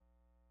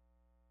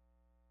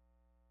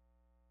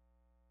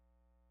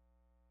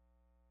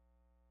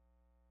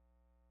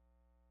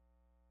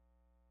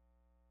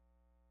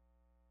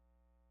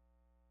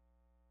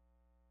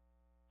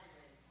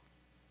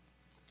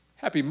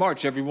Happy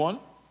March, everyone.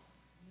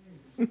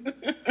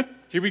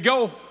 Here we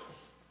go.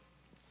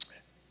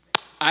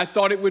 I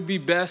thought it would be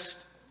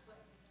best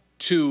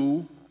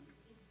to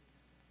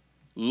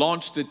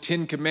launch the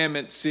Ten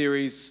Commandments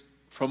series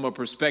from a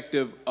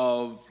perspective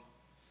of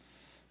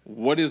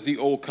what is the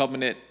Old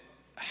Covenant,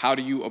 how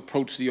do you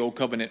approach the Old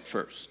Covenant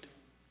first.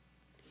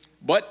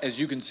 But as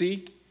you can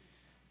see,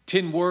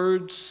 10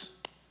 words,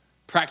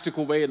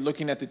 practical way of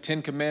looking at the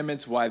Ten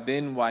Commandments, why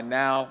then, why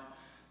now.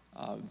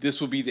 This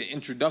will be the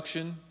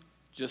introduction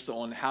just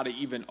on how to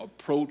even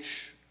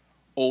approach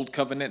Old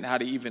Covenant, how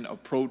to even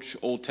approach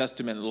Old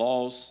Testament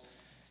laws,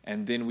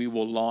 and then we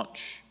will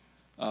launch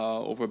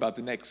over about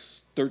the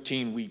next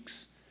 13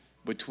 weeks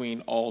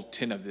between all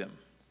 10 of them.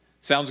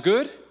 Sounds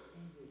good?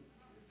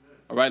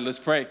 All right, let's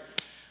pray.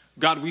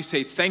 God, we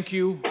say thank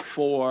you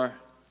for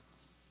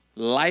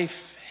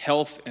life,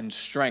 health, and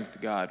strength,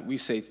 God. We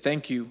say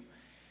thank you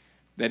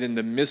that in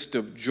the midst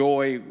of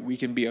joy, we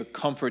can be a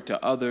comfort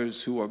to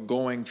others who are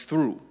going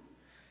through.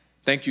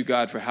 Thank you,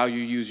 God, for how you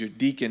use your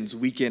deacons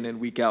week in and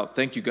week out.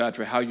 Thank you, God,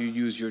 for how you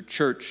use your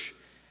church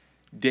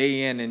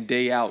day in and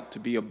day out to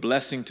be a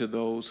blessing to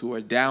those who are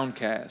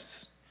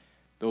downcast,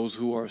 those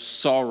who are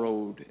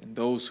sorrowed, and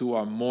those who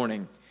are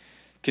mourning.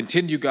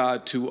 Continue,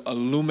 God, to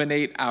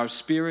illuminate our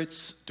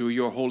spirits through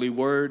your holy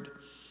word,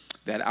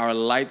 that our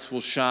lights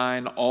will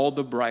shine all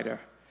the brighter,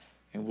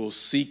 and we'll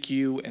seek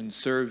you and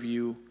serve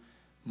you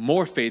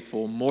more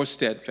faithful, more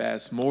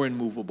steadfast, more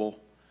immovable,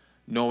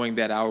 knowing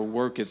that our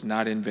work is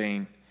not in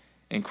vain.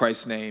 In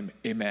Christ's name,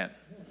 amen.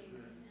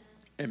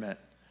 Amen.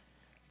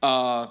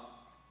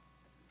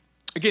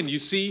 Again, you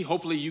see,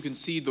 hopefully you can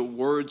see the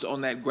words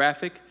on that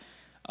graphic,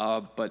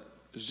 but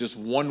it's just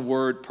one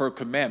word per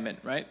commandment,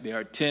 right? There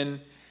are 10,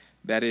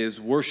 that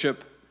is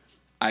worship,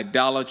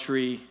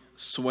 idolatry,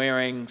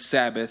 swearing,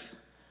 Sabbath,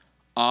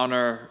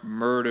 honor,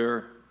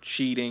 murder,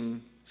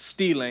 cheating,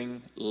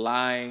 stealing,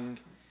 lying,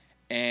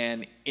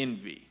 and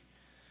envy.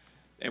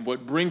 And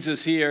what brings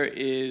us here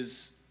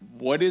is,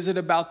 what is it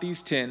about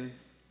these 10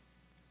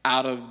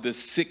 out of the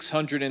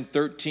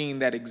 613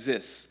 that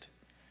exist?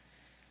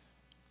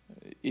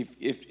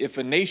 If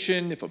a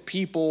nation, if a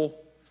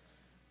people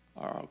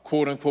are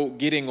quote unquote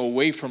getting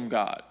away from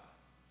God,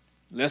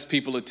 less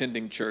people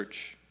attending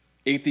church,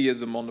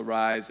 atheism on the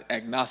rise,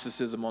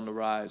 agnosticism on the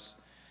rise,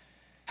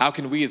 how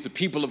can we as the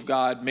people of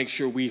God make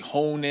sure we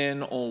hone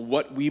in on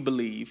what we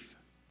believe,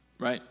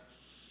 right?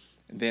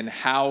 And then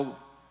how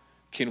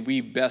can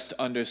we best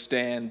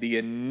understand the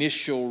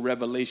initial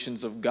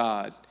revelations of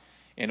God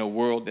in a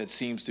world that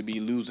seems to be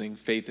losing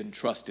faith and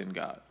trust in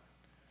God,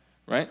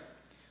 right?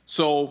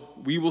 So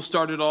we will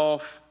start it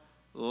off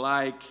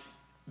like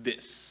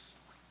this.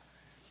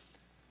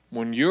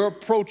 When you're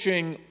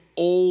approaching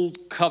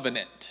Old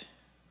Covenant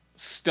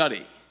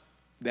study,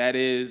 that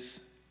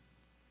is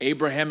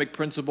Abrahamic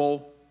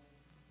principle,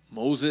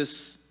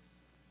 Moses,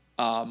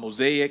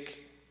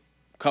 Mosaic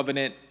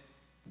covenant,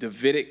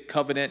 Davidic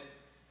covenant,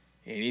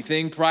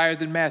 anything prior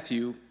than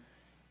Matthew,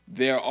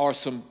 there are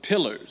some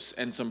pillars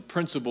and some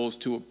principles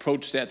to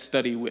approach that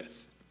study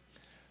with.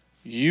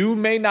 You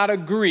may not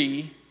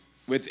agree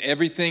with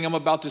everything I'm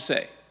about to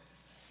say.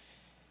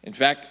 In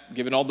fact,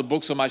 given all the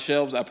books on my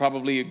shelves, I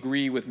probably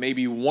agree with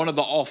maybe one of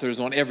the authors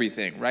on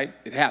everything, right?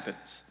 It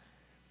happens.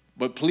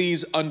 But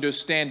please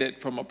understand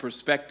it from a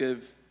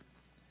perspective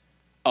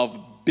of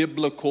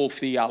biblical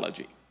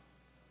theology,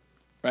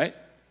 right?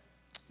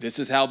 This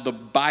is how the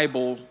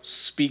Bible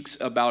speaks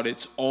about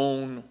its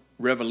own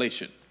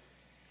revelation.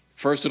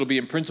 First, it'll be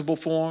in principle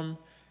form,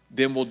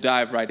 then we'll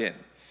dive right in.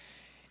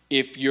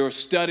 If you're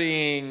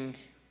studying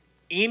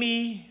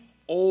any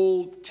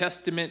Old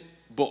Testament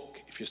book,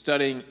 if you're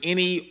studying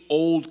any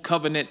Old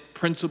Covenant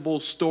principle,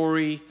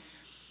 story,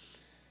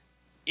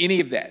 any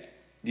of that,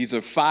 these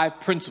are 5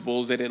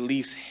 principles that at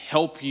least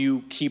help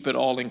you keep it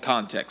all in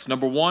context.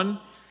 Number 1,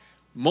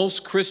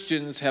 most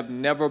Christians have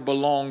never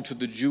belonged to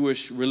the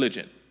Jewish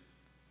religion,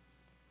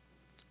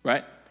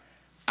 right?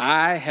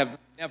 I have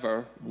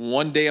never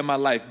one day in my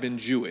life been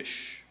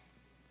Jewish.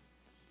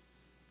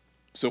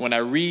 So when I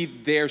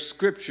read their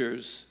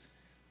scriptures,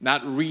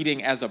 not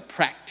reading as a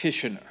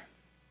practitioner,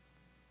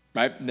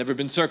 right? Never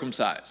been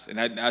circumcised. And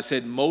I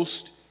said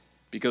most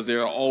because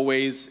there are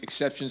always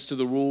exceptions to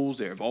the rules.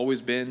 There have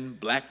always been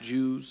black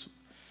Jews.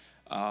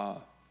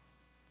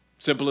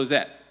 Simple as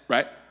that,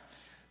 right?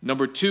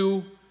 Number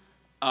 2,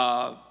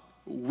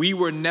 we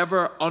were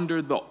never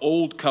under the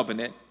Old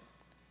Covenant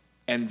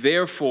and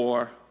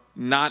therefore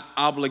not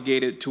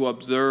obligated to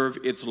observe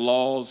its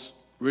laws,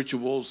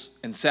 rituals,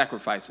 and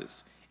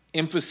sacrifices.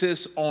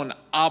 Emphasis on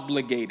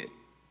obligated.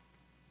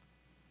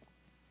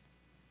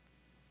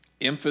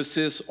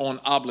 Emphasis on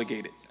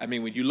obligated. I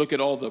mean, when you look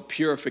at all the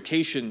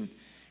purification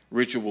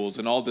rituals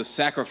and all the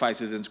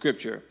sacrifices in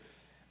Scripture,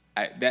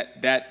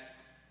 that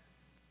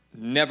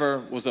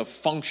never was a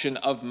function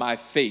of my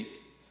faith,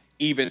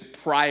 even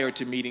prior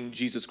to meeting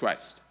Jesus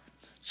Christ.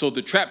 So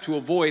the trap to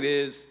avoid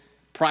is,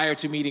 prior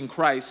to meeting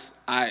Christ,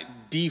 I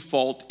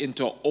default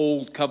into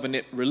Old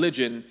Covenant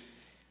religion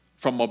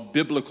from a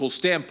biblical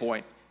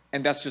standpoint,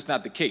 and that's just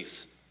not the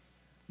case.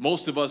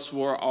 Most of us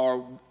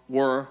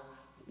were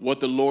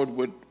what the Lord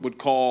would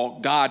call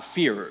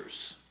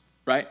God-fearers,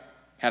 right?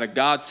 Had a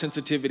God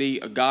sensitivity,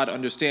 a God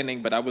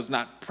understanding, but I was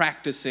not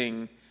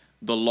practicing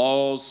the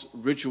laws,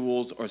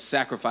 rituals, or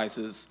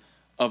sacrifices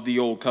of the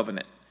old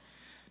covenant.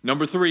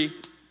 Number 3,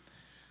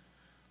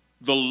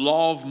 the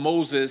law of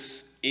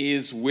Moses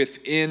is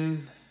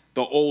within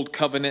the old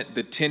covenant.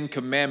 The 10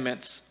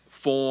 commandments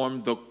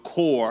form the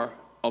core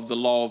of the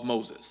law of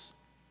Moses,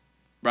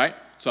 right?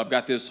 So I've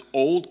got this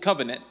old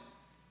covenant.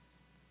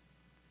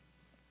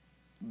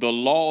 The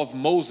law of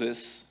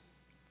Moses,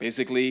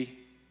 basically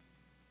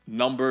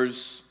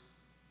Numbers,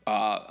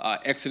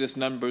 Exodus,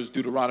 Numbers,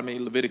 Deuteronomy,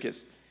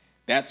 Leviticus,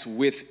 that's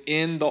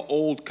within the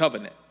old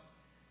covenant.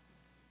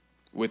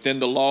 Within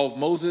the law of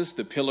Moses,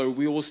 the pillar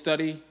we will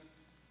study,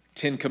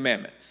 10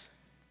 commandments.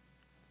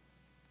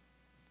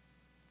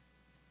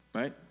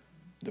 Right?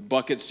 The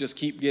buckets just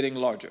keep getting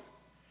larger.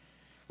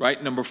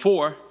 Right? Number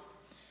 4,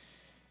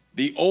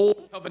 the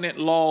old covenant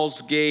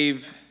laws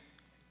gave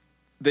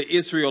the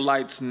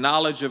Israelites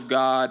knowledge of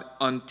God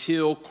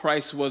until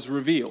Christ was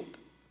revealed.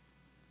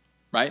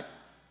 Right?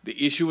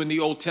 The issue in the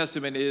Old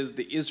Testament is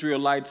the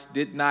Israelites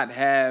did not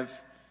have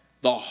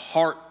the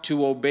heart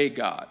to obey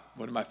God.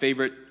 One of my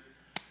favorite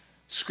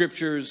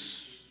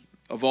scriptures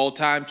of all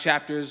time,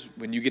 chapters,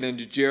 when you get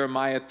into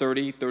Jeremiah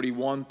 30,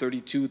 31,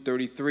 32,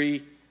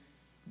 33,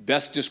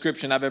 best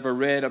description I've ever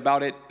read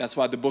about it. That's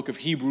why the book of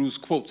Hebrews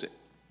quotes it,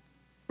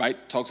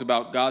 right? Talks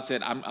about God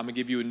said, I'm going to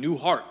give you a new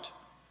heart.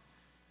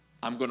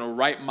 I'm going to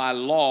write my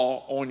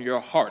law on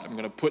your heart. I'm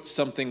going to put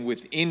something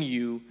within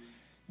you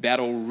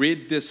that'll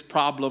rid this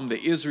problem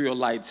the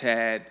Israelites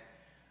had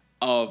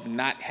of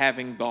not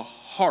having the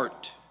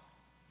heart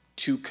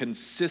to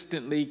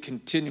consistently,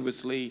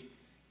 continuously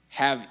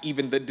have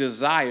even the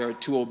desire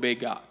to obey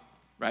God,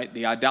 right?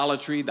 The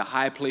idolatry, the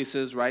high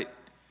places, right?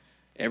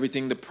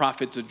 Everything the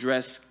prophets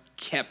addressed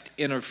kept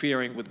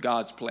interfering with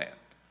God's plan,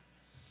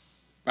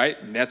 right?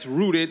 And that's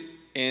rooted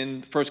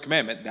in the first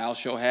commandment, thou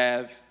shalt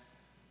have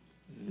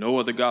no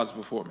other gods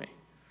before me,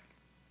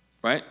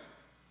 right?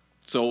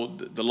 So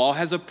the law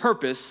has a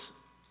purpose,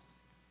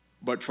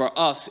 but for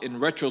us, in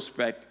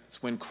retrospect,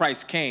 it's when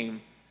Christ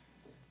came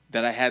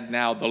that I had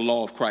now the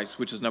law of Christ,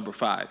 which is number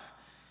 5.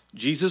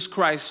 Jesus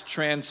Christ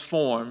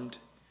transformed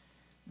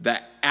the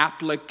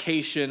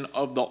application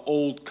of the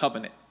old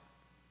covenant.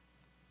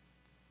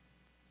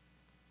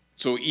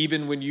 So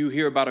even when you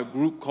hear about a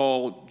group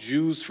called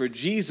Jews for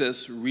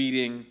Jesus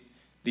reading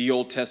the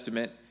Old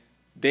Testament,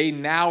 they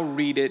now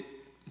read it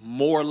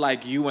more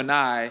like you and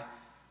I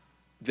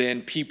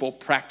than people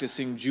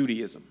practicing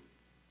Judaism,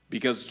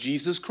 because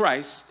Jesus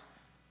Christ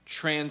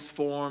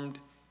transformed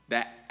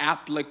the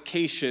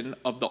application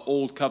of the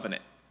old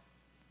covenant,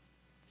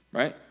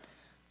 right?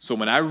 So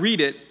when I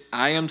read it,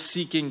 I am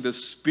seeking the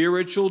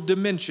spiritual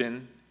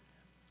dimension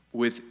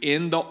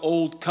within the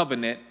old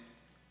covenant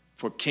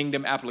for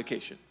kingdom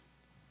application.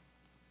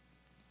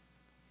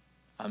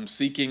 I'm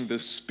seeking the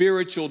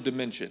spiritual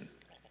dimension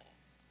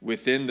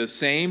within the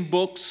same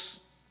books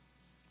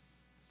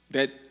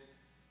that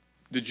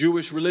the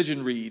Jewish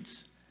religion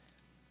reads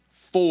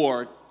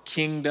for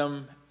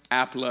kingdom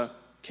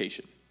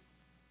application.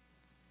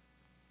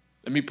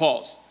 Let me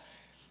pause.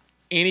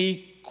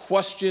 Any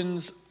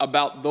questions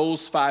about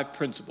those 5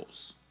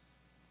 principles?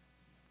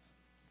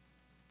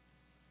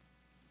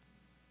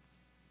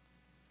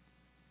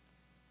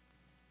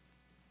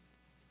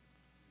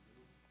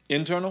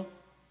 Internal?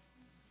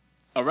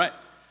 All right.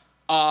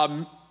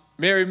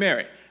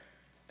 Mary,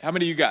 how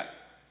many you got?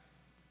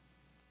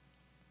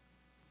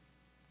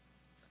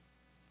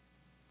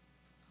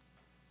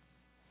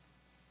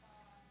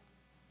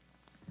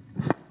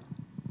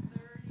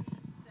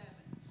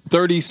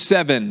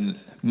 $37,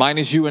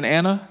 minus you and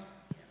Anna?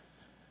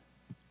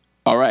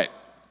 All right.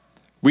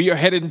 We are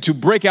headed into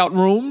breakout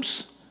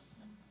rooms.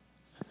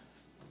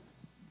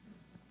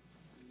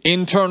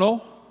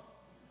 Internal.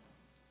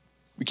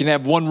 We can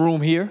have one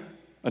room here.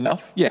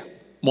 Enough? Yeah,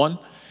 one.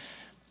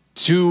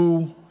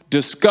 To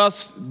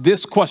discuss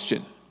this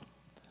question.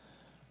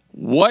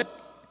 What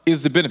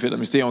is the benefit? Let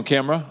me stay on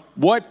camera.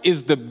 What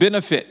is the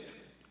benefit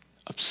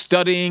of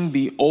studying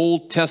the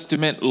Old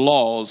Testament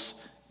laws,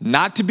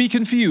 not to be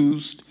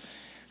confused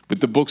with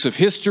the books of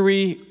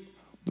history,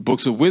 the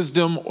books of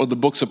wisdom, or the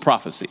books of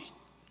prophecy?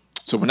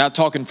 So we're not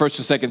talking 1st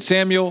or 2nd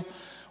Samuel.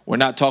 We're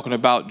not talking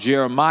about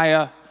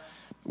Jeremiah.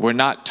 We're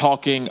not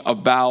talking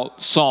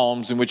about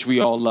Psalms, in which we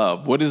all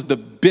love. What is the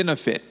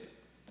benefit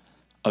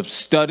of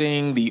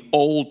studying the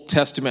Old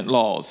Testament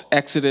laws?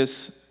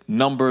 Exodus,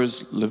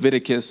 Numbers,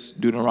 Leviticus,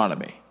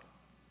 Deuteronomy.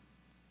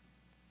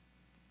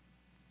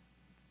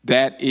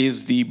 That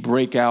is the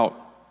breakout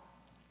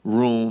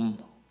room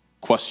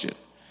question.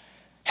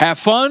 Have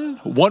fun.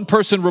 One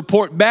person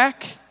report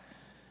back.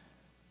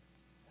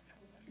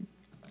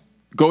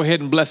 Go ahead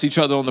and bless each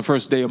other on the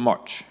first day of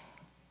March.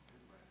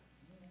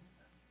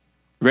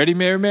 Ready,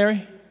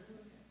 Mary?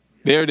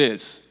 There it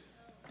is.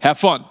 Have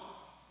fun.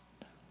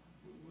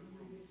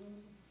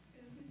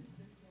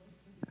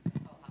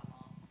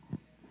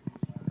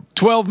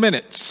 $12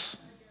 minutes.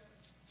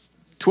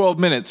 12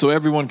 minutes so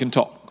everyone can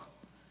talk.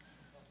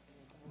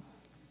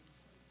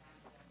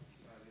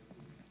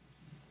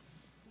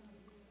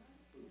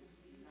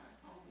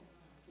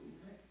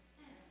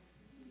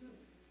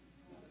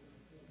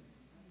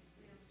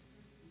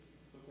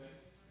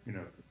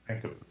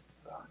 think of.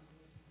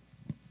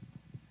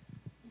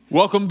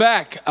 Welcome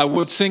back. I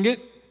would sing it,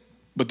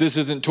 but this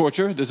isn't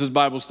torture. This is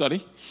Bible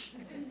study.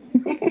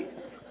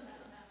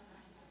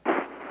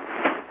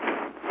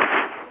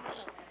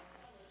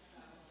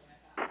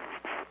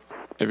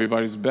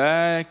 Everybody's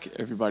back.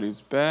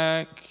 Everybody's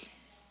back.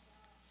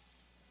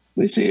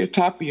 We see the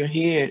top of your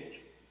head.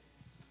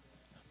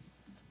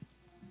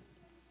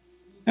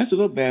 That's a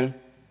little better.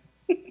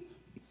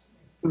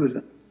 Who is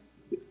that?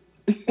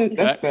 That's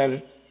Back.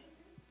 better.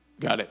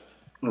 Got it.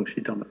 Oh,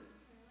 she talking about.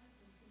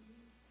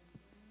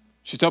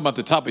 She's talking about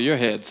the top of your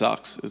head,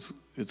 Socks.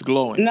 It's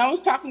glowing. No, I was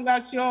talking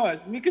about yours.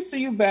 We can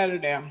see you better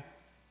now.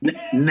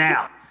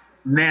 Now.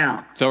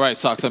 It's all right,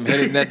 Socks. I'm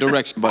headed in that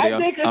direction, buddy. I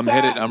think it's I'm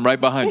headed. Socks. I'm right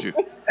behind you.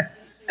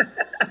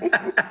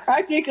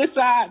 I think it's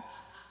odds.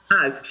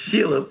 Hi,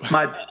 Sheila,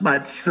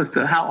 my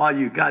sister. How are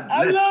you? God bless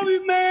I love you.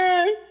 you,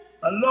 man.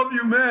 I love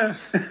you, man.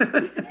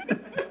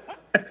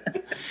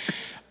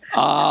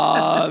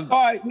 All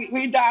right,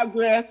 we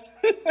digress.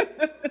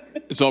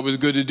 It's always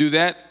good to do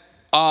that.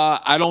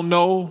 I don't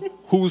know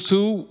who's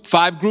who.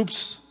 5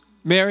 groups,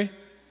 Mary?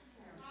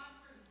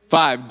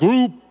 5.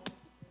 Group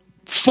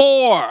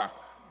 4.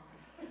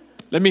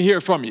 Let me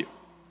hear from you.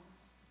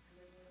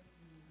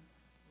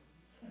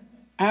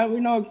 How do we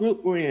know what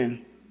group we're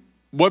in?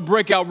 What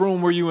breakout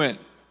room were you in?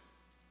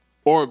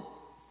 Or,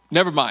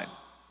 never mind.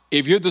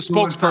 If you're the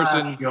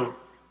spokesperson,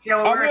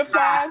 Oh, we're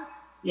 5?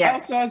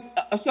 Yes.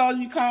 Oh, so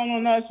you calling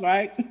on us,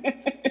 right?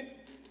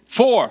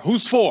 4.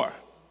 Who's 4?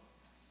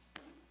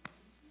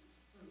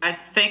 I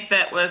think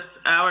that was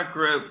our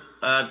group,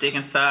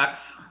 Deacon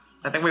Socks.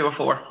 I think we were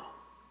 4.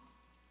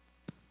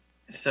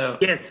 So,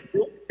 Yes,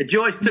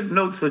 George took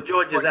notes, so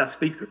George is our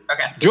speaker.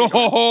 okay.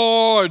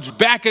 George,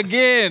 back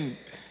again.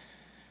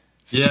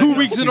 Yeah, 2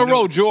 weeks in a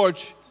row,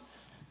 George.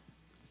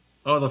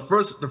 Oh, the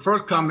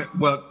first comment.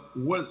 Well,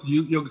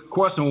 your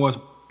question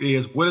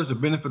is what is the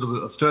benefit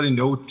of studying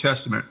the Old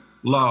Testament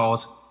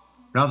laws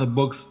and other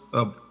books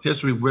of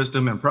history,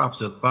 wisdom, and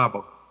prophecy of the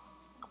Bible?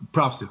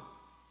 Prophecy.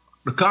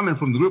 The comment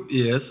from the group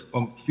is,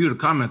 a few of the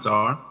comments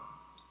are,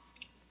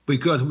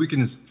 because we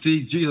can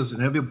see Jesus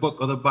in every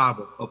book of the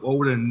Bible, of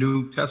Old and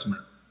New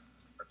Testament.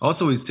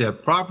 Also, he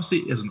said prophecy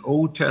is an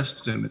Old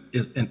Testament,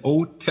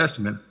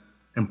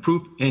 and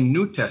proof in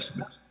New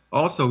Testament.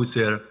 Also, he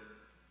said,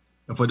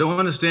 if I don't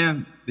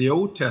understand the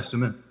Old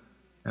Testament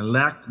and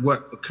lack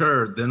what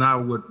occurred, then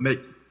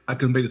I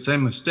could make the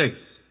same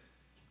mistakes.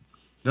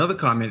 Another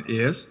comment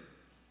is,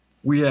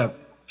 we have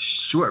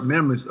short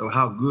memories of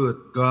how good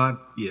God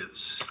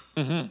is.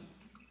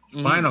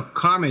 Final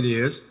comment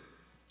is,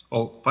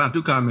 final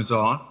 2 comments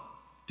are,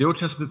 the Old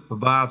Testament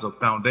provides a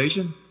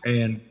foundation,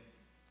 and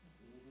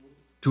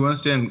to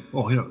understand,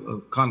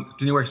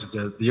 continuation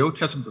says, the Old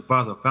Testament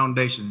provides a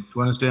foundation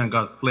to understand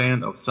God's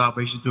plan of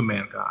salvation to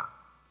mankind.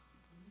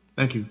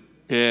 Thank you.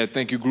 Yeah,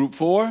 thank you, group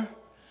 4.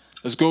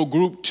 Let's go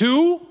group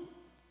 2.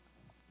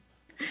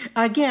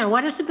 Again,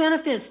 what is the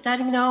benefit of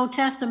studying the Old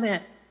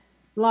Testament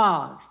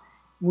laws?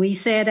 We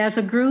said as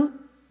a group,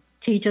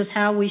 teach us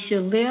how we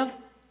should live,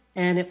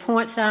 and it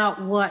points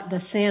out what the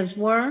sins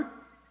were,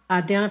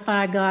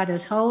 identify God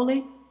as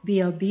holy,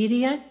 be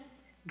obedient,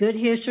 good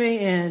history,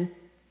 and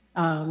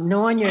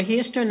knowing your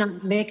history,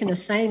 not making the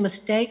same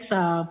mistakes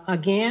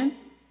again.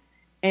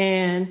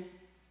 And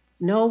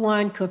no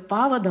one could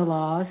follow the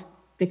laws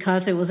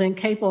because it was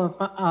incapable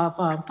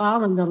of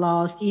following the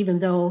laws, even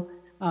though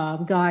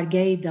God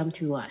gave them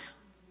to us.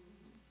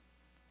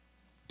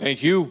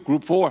 Thank you,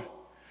 group 4.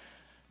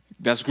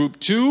 That's group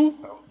 2.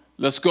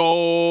 Let's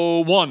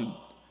go 1.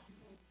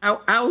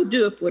 I will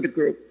do it for the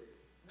group.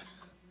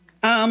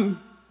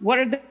 What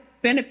are the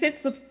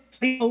benefits of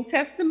the Old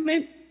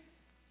Testament?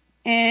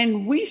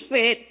 And we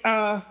said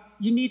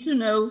you need to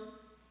know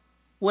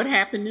what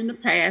happened in the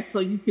past so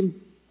you can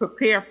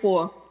prepare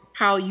for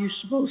how you're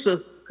supposed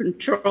to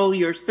control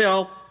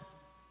yourself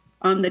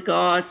under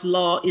God's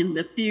law in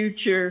the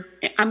future.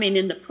 I mean,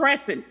 in the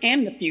present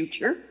and the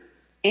future.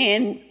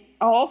 And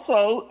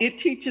also, it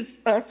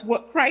teaches us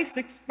what Christ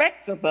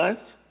expects of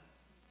us.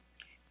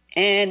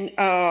 And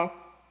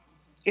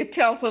it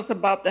tells us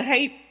about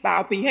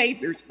our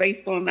behaviors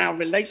based on our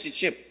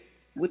relationship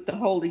with the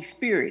Holy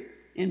Spirit.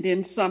 And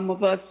then some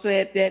of us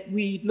said that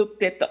we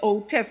looked at the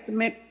Old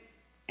Testament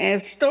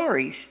as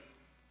stories.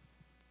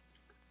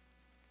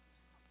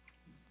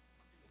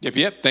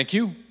 Yep. Thank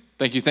you.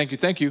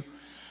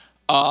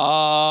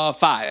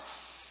 5.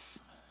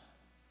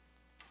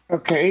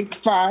 Okay,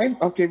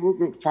 5. Okay, we're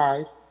group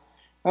 5.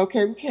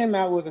 Okay, we came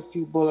out with a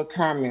few bullet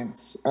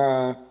comments.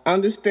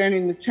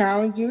 Understanding the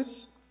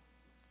challenges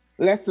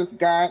lets us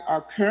guide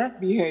our current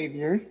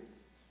behavior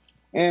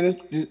and is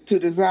to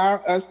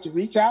desire us to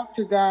reach out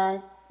to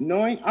God,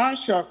 knowing our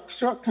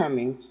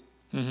shortcomings.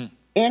 And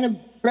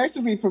it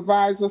basically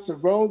provides us a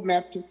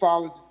roadmap to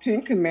follow the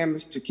 10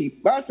 commandments to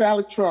keep us out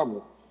of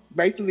trouble.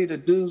 Basically, the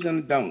do's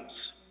and the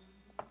don'ts.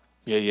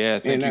 Yeah.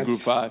 Thank you, group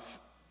 5.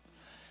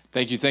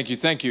 Thank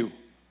you.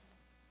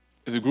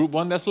 Is it group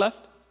 1 that's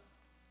left?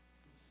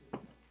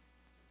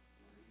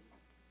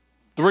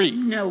 3.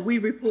 No, we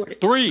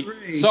reported.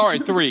 3. Sorry,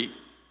 3.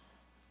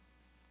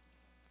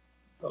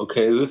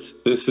 Okay,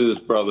 this is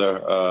Brother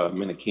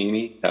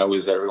Minikini. How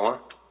is everyone?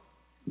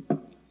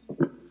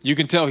 You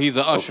can tell he's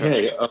an usher.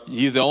 Okay.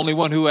 He's the only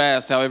one who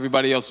asked how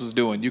everybody else was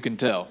doing. You can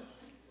tell.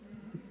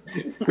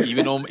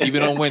 Even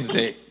on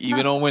Wednesday.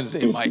 Even on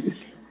Wednesday, Mike.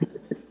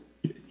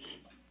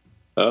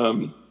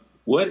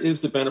 What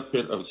is the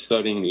benefit of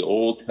studying the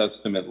Old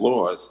Testament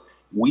laws?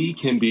 We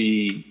can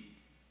be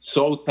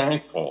so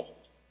thankful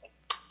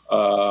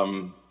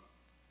of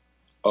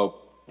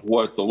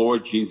what the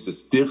Lord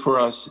Jesus did for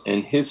us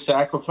in his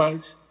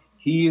sacrifice.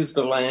 He is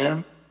the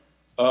Lamb.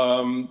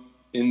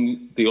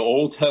 In the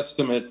Old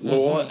Testament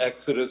law,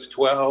 Exodus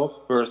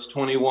 12, verse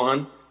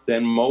 21,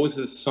 then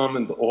Moses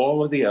summoned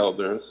all of the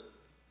elders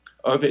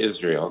of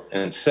Israel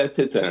and said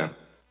to them,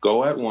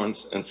 go at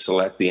once and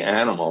select the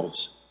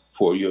animals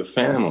for your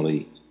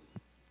families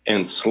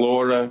and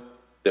slaughter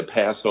the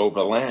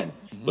Passover lamb.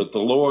 But the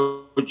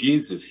Lord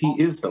Jesus, he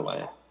is the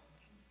Lamb.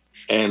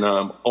 And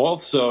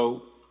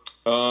also,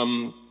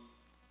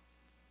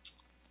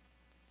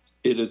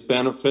 it is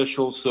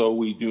beneficial so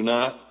we do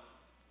not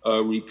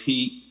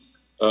repeat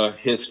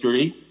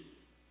history,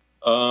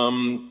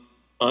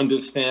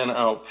 understand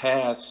our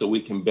past so we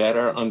can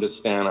better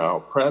understand our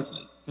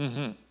present.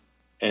 And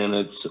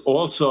it's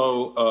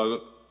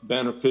also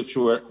benefits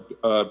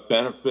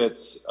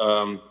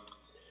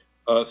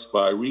us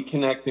by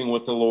reconnecting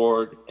with the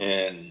Lord,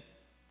 and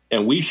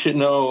we should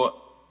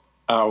know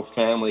our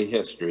family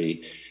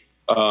history.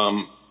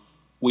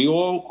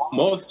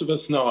 Most of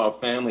us know our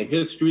family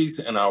histories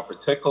and our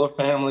particular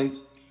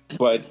families,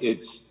 but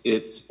it's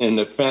in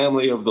the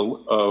family of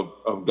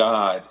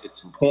God.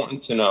 It's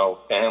important to know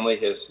family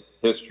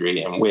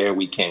history and where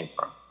we came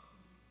from.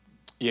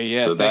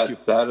 Yeah. So thank you.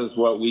 that is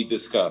what we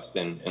discussed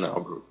in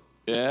our group.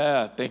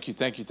 Yeah, thank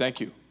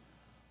you.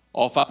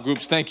 All 5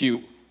 groups, thank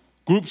you.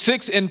 Group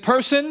 6 in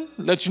person,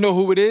 let you know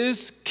who it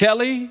is.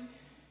 Kelly,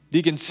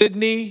 Deacon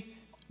Sidney,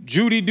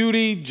 Judy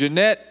Duty,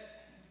 Jeanette,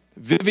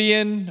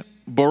 Vivian,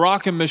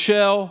 Barack and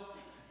Michelle,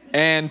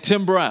 and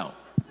Tim Brown.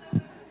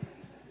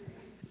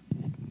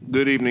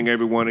 Good evening,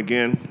 everyone,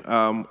 again.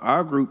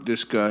 Our group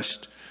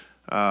discussed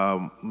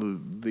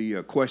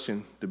the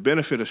question, the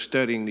benefit of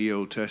studying the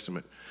Old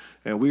Testament.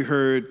 And we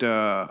heard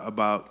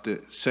about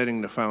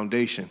setting the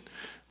foundation,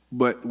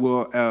 but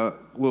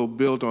we'll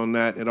build on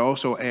that. It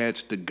also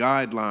adds the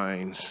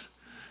guidelines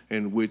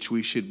in which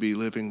we should be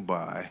living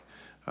by,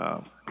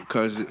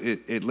 because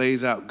it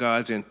lays out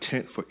God's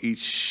intent for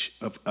each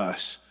of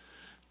us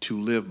to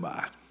live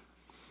by.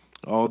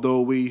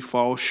 Although we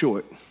fall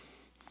short,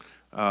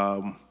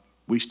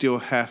 we still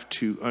have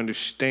to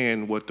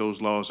understand what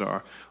those laws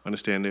are,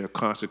 understand there are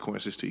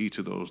consequences to each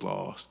of those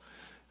laws.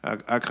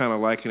 I kind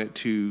of liken it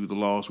to the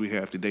laws we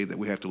have today that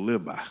we have to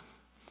live by.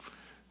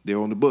 They're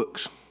on the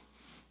books.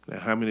 Now,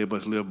 how many of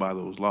us live by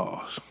those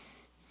laws?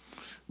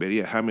 But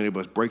yeah, how many of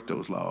us break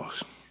those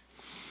laws?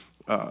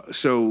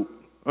 So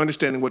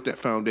understanding what that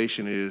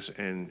foundation is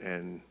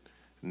and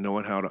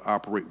knowing how to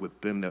operate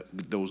within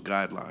those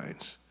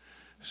guidelines.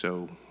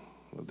 So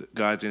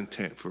God's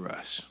intent for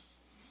us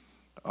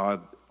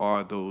are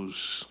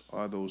those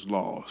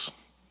laws.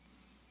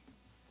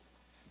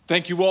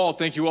 Thank you all.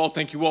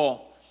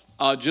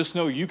 Just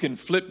know you can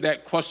flip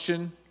that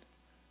question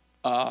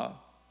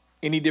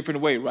any different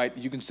way, right?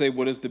 You can say,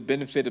 what is the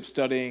benefit of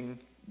studying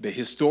the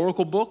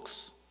historical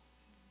books?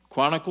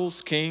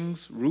 Chronicles,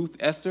 Kings, Ruth,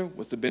 Esther.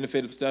 What's the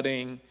benefit of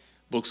studying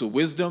books of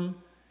wisdom?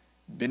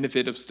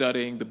 Benefit of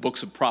studying the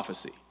books of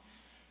prophecy,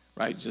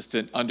 right? Just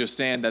to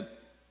understand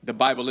that the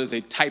Bible is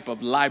a type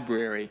of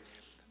library,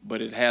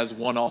 but it has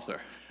one author.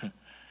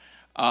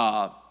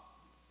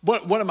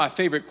 One of my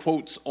favorite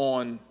quotes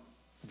on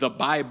the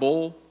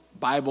Bible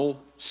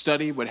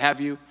study, what have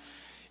you,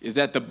 is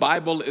that the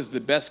Bible is the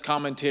best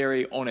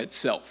commentary on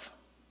itself.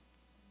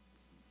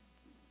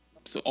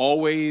 So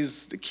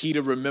always the key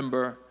to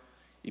remember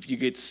if you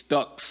get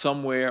stuck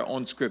somewhere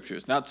on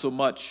scriptures, not so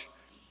much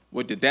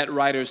what did that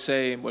writer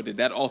say and what did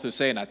that author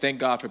say, and I thank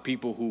God for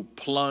people who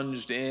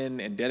plunged in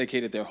and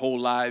dedicated their whole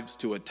lives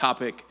to a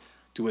topic,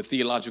 to a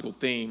theological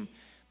theme,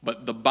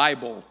 but the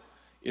Bible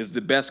is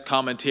the best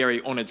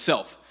commentary on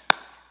itself.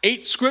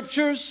 8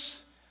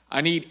 scriptures,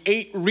 I need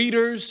 8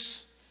 readers.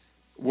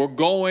 We're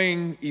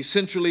going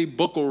essentially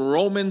book of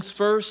Romans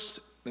first,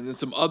 and then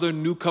some other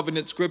New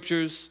Covenant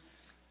scriptures,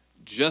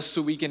 just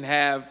so we can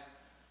have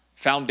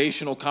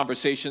foundational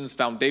conversations,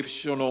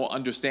 foundational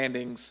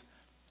understandings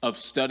of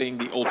studying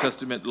the Old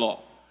Testament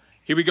law.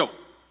 Here we go.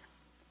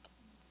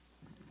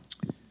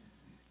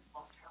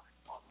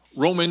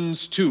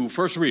 Romans 2,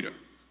 first reader.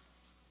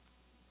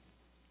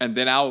 And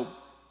then I'll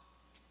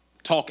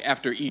talk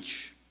after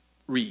each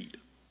read.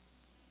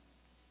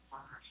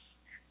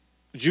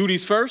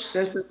 Judy's first.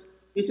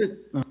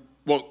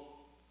 Well,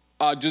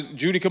 just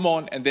Judy, come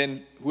on, and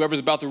then whoever's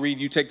about to read,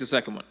 you take the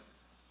second one.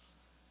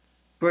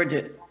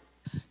 Bridget.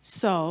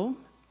 So,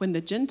 when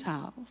the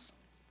Gentiles,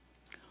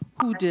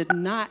 who did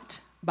not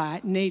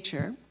by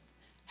nature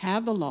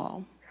have the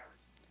law,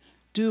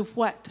 do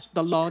what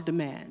the law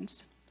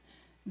demands,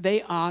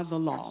 they are the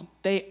law.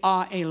 They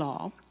are a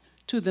law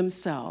to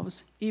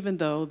themselves, even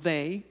though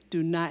they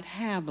do not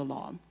have the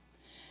law.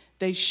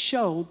 They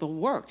show the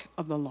work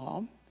of the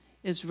law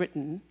is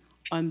written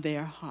on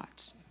their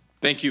hearts.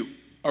 Thank you.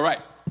 All right.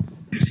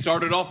 You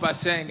started off by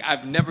saying,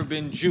 I've never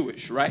been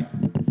Jewish, right?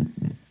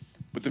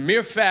 But the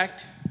mere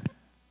fact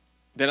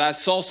that I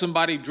saw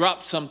somebody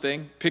drop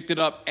something, picked it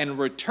up, and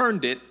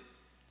returned it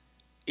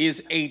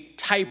is a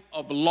type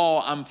of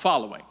law I'm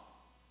following.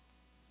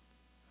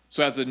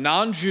 So as a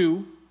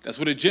non-Jew, that's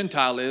what a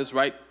Gentile is,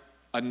 right?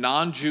 A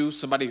non-Jew,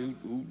 somebody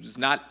who is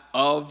not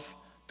of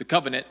the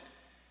covenant.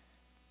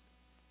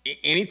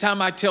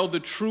 Anytime I tell the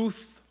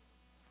truth,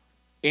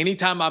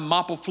 anytime I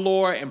mop a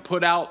floor and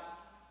put out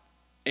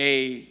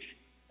a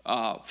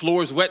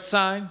floor's wet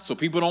sign so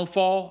people don't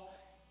fall,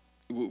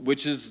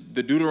 which is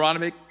the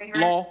Deuteronomic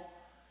law.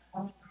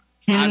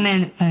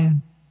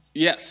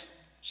 Yes.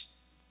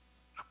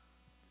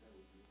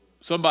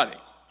 Somebody.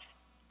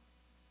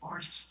 All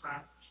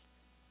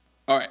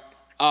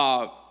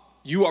right.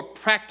 You are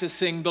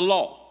practicing the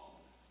law.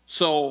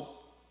 So,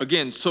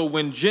 again, so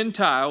when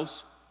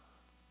Gentiles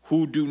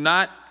who do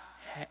not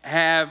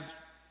have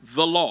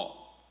the law,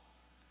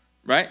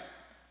 right,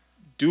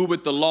 do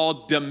what the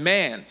law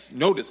demands.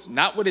 Notice,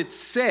 not what it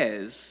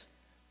says,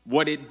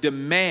 what it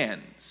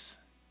demands.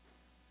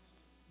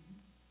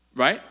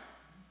 Right?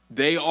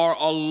 They are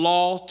a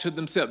law to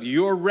themselves.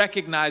 You're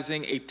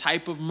recognizing a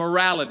type of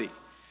morality,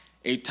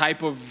 a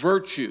type of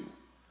virtue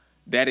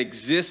that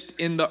exists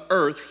in the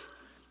earth,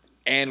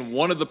 and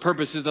one of the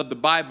purposes of the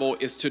Bible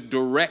is to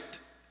direct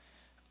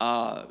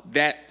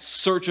that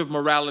search of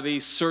morality,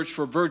 search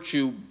for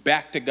virtue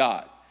back to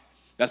God.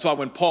 That's why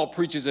when Paul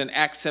preaches in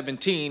Acts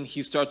 17,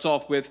 he starts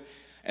off with,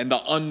 and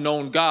the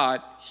unknown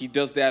God, he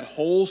does that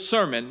whole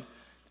sermon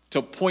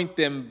to point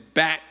them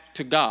back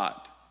to God.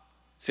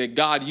 Say,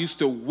 God used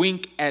to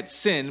wink at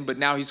sin, but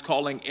now he's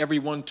calling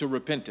everyone to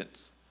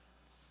repentance.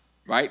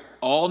 Right?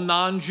 All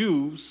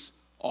non-Jews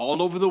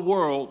all over the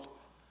world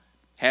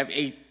have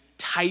a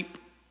type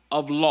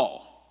of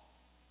law.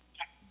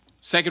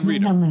 Second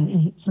reader.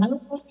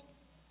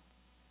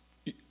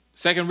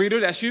 Second reader,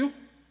 that's you?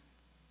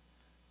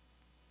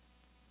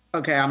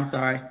 Okay, I'm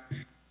sorry.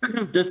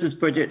 This is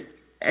Bridget.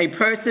 A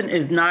person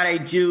is not a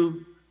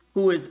Jew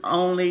who is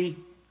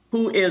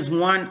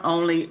one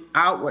only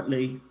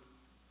outwardly,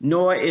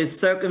 nor is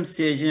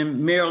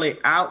circumcision merely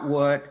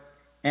outward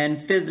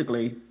and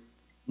physically.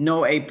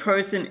 No, a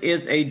person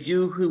is a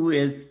Jew who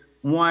is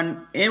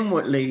one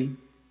inwardly,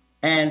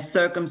 and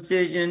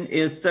circumcision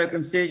is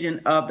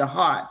circumcision of the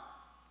heart,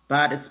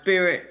 by the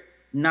Spirit,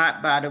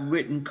 not by the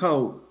written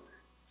code.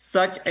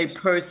 Such a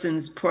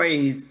person's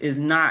praise is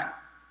not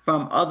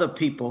from other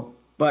people,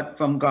 but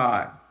from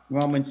God.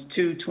 Romans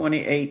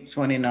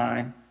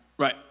 2:28-29.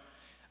 Right.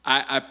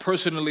 I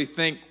personally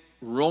think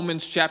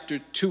Romans chapter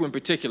 2 in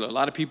particular, a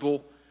lot of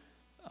people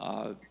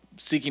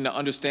seeking to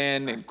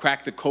understand and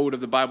crack the code of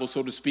the Bible,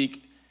 so to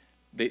speak,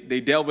 they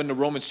delve into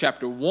Romans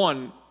chapter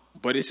 1,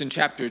 but it's in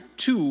chapter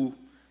 2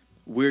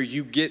 where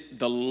you get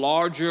the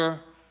larger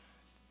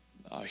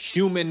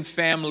human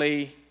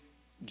family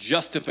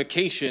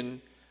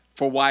justification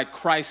for why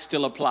Christ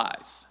still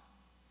applies.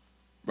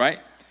 Right?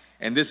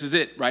 And this is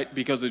it, right?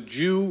 Because a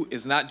Jew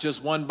is not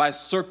just one by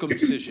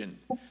circumcision,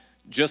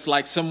 just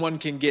like someone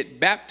can get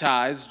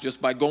baptized just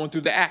by going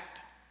through the act,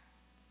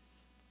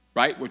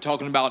 right? We're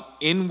talking about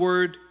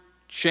inward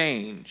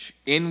change,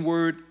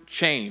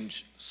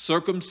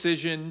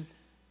 circumcision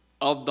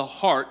of the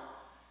heart,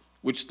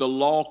 which the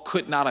law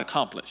could not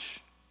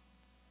accomplish.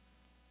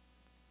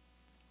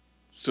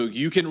 So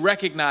you can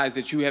recognize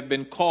that you have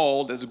been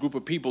called as a group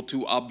of people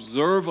to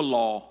observe a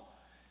law,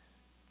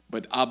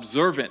 but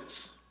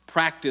observance,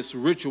 practice,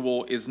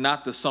 ritual is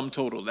not the sum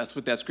total. That's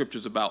what that scripture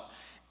is about.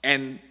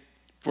 And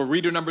for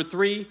reader number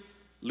 3,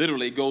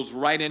 literally it goes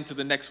right into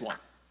the next one.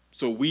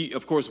 So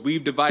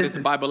we've divided the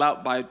Bible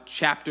out by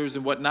chapters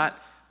and whatnot,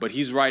 but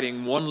he's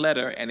writing one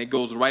letter and it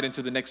goes right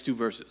into the next 2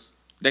 verses.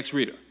 Next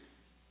reader.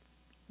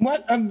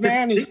 What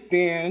advantage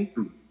then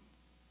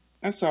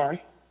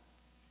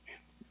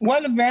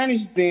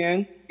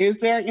is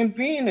there in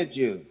being a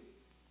Jew?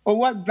 Or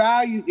what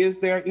value is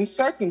there in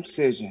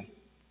circumcision?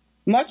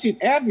 Much in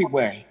every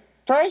way.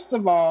 First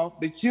of all,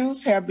 the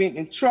Jews have been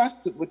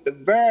entrusted with the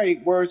very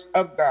words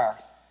of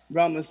God.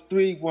 Romans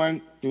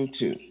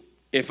 3:1-2.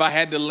 If I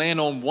had to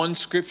land on one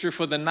scripture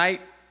for the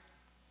night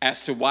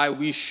as to why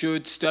we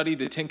should study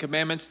the 10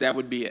 Commandments, that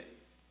would be it.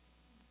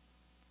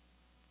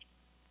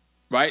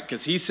 Right?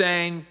 Because he's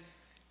saying,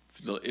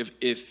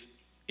 if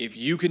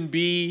you can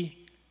be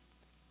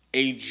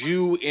a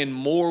Jew in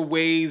more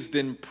ways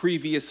than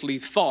previously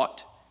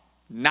thought,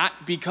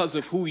 not because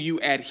of who you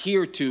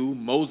adhere to,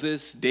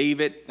 Moses,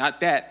 David,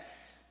 not that,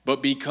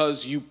 but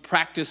because you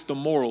practice the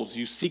morals,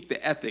 you seek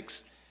the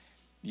ethics,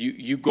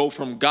 you go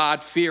from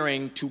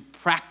God-fearing to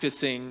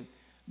practicing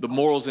the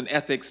morals and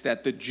ethics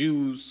that the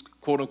Jews,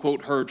 quote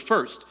unquote, heard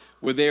first.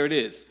 Well, there it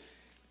is.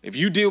 If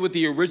you deal with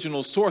the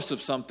original source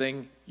of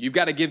something, you've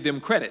got to give them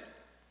credit.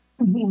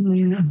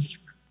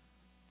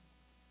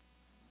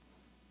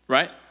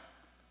 Right?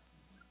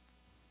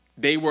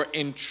 They were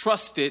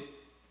entrusted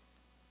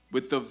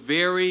with the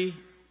very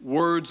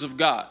words of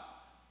God.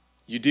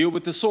 You deal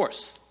with the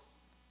source.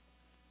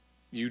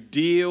 You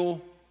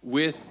deal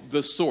with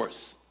the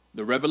source.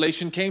 The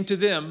revelation came to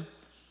them.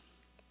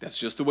 That's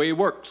just the way it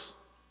works.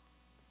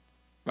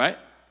 Right?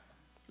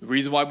 The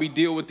reason why we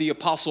deal with the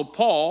Apostle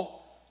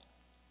Paul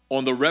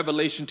on the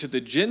revelation to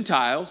the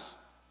Gentiles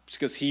is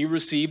because he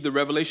received the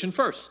revelation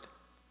first.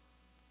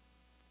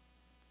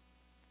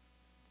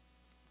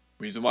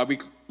 Reason why we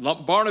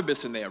lump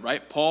Barnabas in there,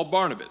 right? Paul,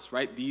 Barnabas,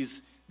 right?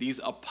 These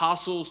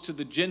apostles to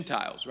the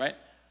Gentiles, right?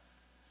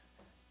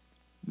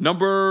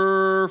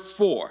 Number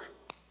 4,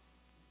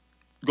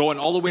 going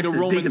all the way to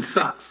Romans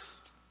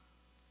 6.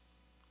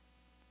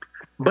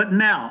 But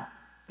now,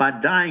 by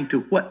dying to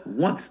what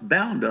once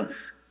bound us,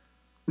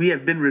 we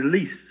have been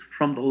released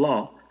from the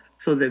law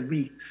so that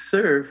we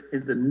serve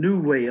in the new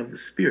way of the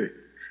Spirit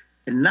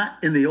and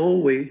not in the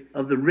old way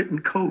of the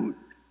written code.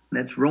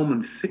 That's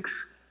Romans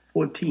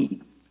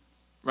 6:14.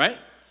 Right?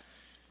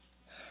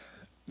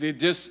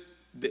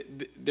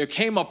 There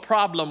came a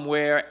problem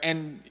where,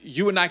 and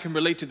you and I can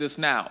relate to this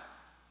now,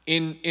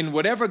 in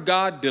whatever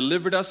God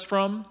delivered us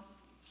from,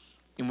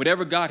 in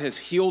whatever God has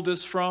healed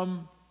us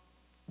from,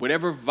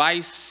 whatever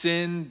vice,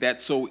 sin that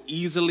so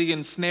easily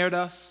ensnared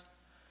us,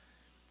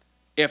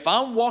 if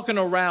I'm walking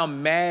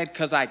around mad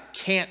because I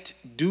can't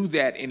do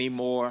that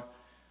anymore,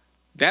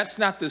 that's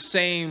not the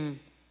same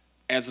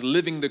as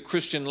living the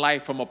Christian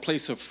life from a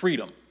place of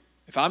freedom.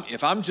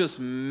 If I'm just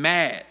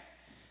mad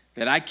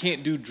that I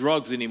can't do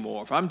drugs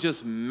anymore, if I'm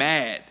just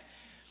mad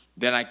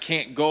that I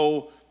can't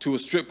go to a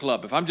strip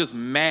club, if I'm just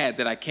mad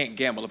that I can't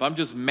gamble, if I'm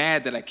just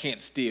mad that I can't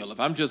steal, if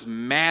I'm just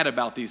mad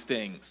about these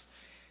things,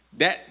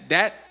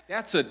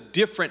 that's a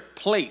different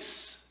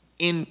place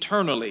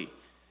internally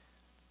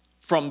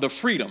from the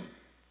freedom.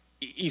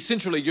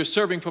 Essentially, you're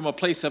serving from a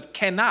place of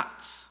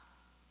cannots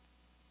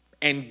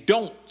and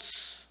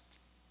don'ts,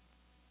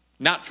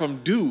 not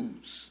from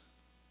do's.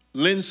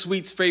 Lynn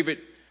Sweet's favorite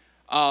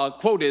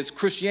quote is,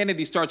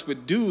 Christianity starts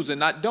with do's and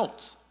not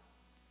don'ts.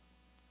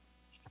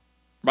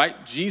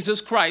 Right?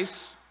 Jesus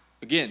Christ,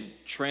 again,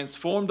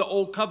 transformed the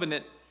old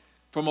covenant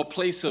from a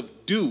place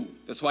of do.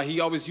 That's why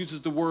he always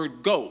uses the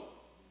word go.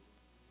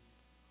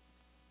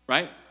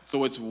 Right?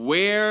 So it's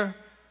where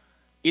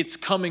it's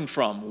coming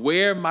from,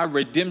 where my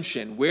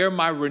redemption, where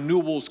my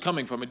renewal is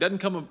coming from. It doesn't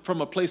come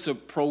from a place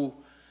of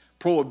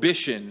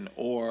prohibition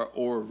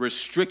or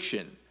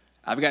restriction.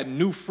 I've got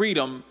new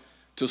freedom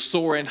to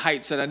soar in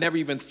heights that I never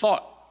even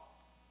thought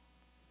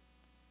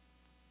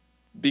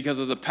because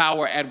of the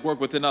power at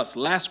work within us.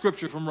 Last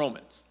scripture from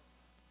Romans.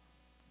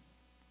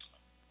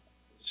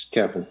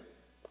 Kevin,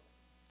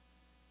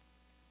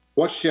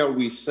 what shall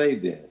we say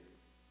then?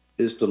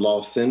 Is the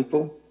law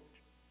sinful?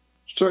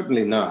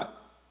 Certainly not.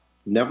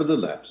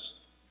 Nevertheless,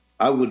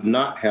 I would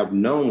not have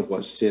known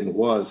what sin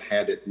was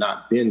had it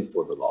not been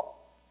for the law.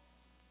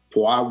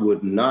 For I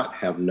would not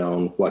have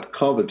known what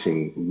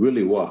coveting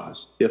really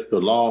was if the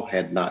law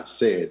had not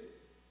said,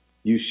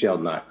 you shall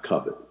not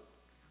covet.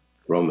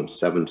 Romans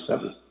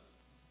 7:7.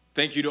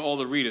 Thank you to all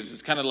the readers.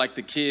 It's kind of like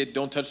the kid,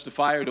 don't touch the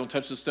fire, don't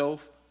touch the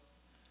stove.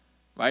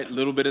 Right? A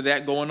little bit of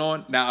that going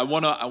on. Now, I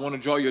want to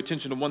draw your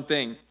attention to one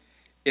thing.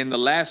 In the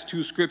last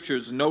 2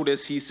 scriptures,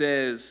 notice he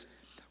says,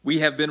 we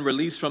have been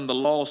released from the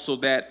law so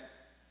that,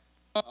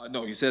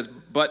 he says,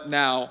 but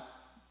now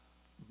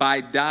by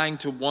dying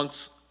to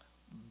once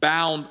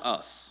bound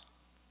us,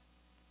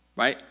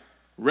 right?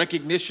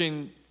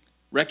 Recognizing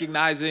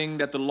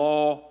that the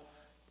law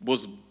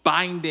was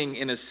binding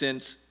in a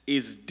sense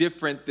is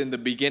different than the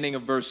beginning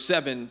of verse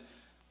 7,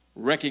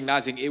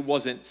 recognizing it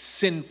wasn't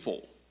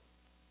sinful.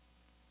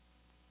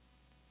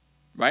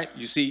 Right?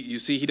 You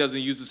see he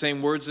doesn't use the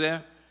same words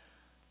there?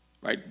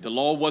 Right? The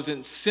law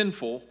wasn't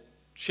sinful,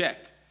 check.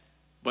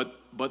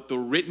 But the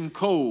written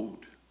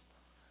code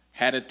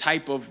had a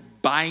type of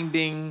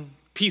binding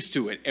piece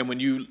to it. And when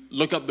you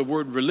look up the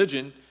word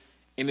religion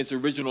in its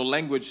original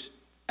language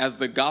as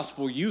the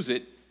gospel use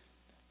it,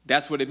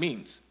 that's what it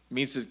means. It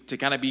means to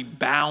kind of be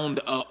bound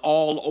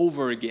all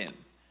over again.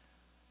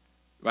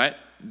 Right?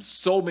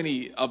 So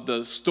many of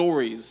the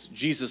stories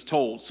Jesus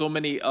told, so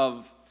many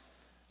of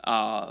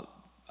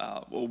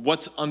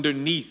what's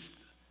underneath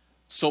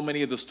so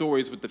many of the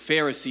stories with the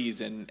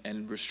Pharisees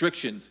and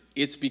restrictions,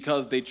 it's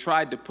because they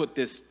tried to put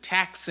this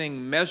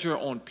taxing measure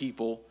on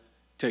people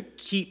to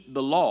keep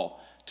the law,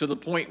 to the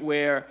point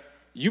where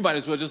you might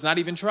as well just not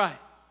even try.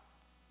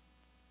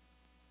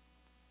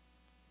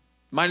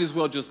 Might as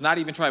well just not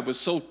even try. It was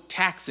so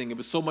taxing. It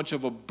was so much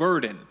of a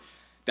burden.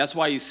 That's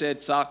why he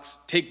said, Socks,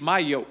 take my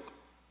yoke.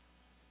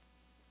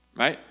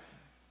 Right?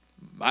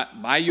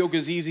 My yoke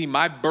is easy.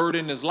 My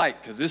burden is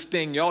light. Because this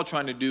thing y'all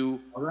trying to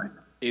do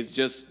is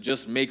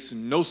just makes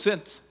no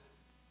sense.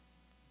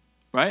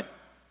 Right?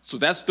 So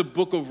that's the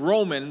book of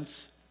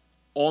Romans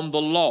on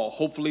the law.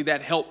 Hopefully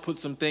that helped put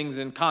some things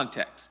in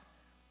context.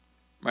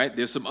 Right?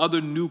 There's some other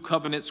new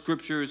covenant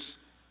scriptures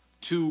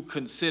to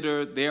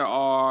consider. There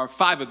are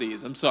 5 of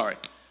these. I'm sorry.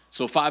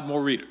 So 5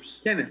 more readers.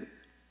 Kenneth.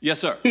 Yes,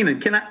 sir.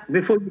 Keenan,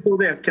 before you go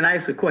there, can I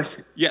ask a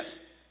question? Yes.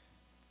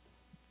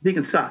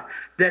 Deacon Sock,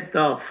 that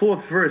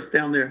 4th verse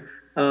down there,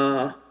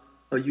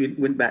 or you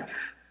went back.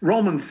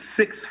 Romans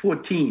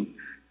 6:14.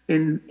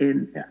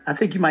 I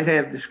think you might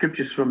have the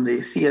scriptures from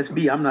the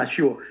CSB, I'm not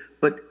sure,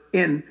 but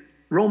in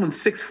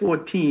Romans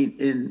 6:14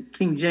 in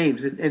King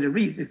James, and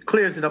it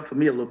clears it up for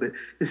me a little bit.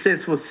 It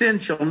says, "For sin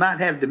shall not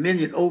have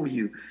dominion over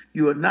you.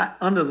 You are not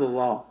under the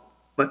law,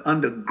 but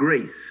under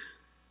grace."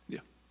 Yeah.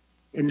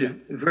 In the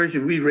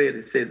version we read,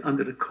 it says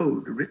under the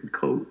code, the written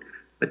code.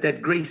 But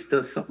that grace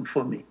does something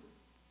for me.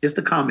 Just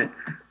a comment.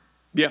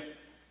 Yeah.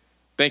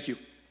 Thank you.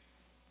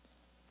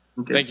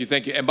 Okay.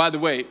 Thank you. And by the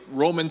way,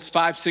 Romans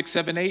 5, 6,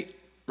 7, 8,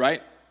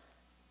 right?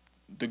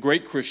 The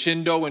great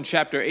crescendo in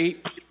chapter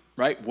 8,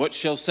 right? What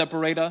shall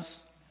separate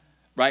us,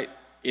 right?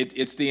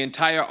 It's the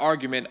entire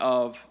argument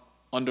of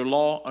under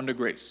law, under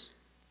grace.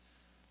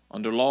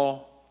 Under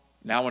law,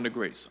 now under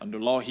grace. Under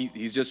law,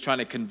 he's just trying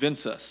to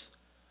convince us.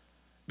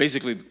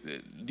 Basically,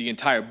 the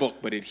entire book,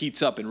 but it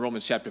heats up in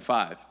Romans chapter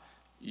 5.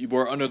 You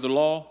were under the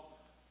law,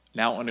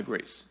 now under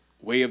grace.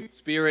 Way of the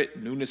Spirit,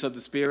 newness of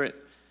the Spirit,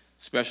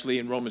 especially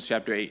in Romans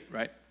chapter 8,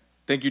 right?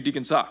 Thank you,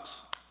 Deacon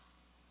Socks.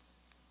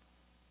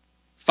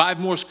 5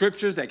 more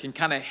scriptures that can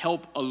kind of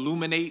help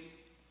illuminate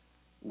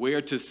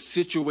where to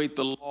situate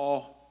the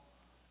law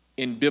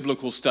in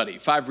biblical study.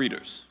 5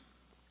 readers.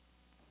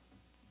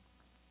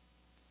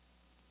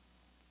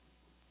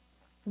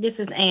 This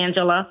is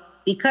Angela.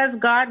 Because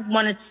God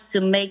wanted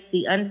to make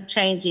the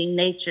unchanging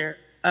nature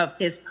of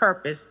his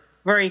purpose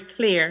very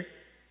clear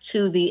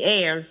to the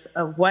heirs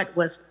of what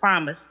was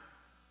promised,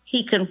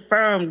 he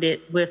confirmed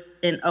it with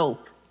an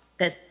oath.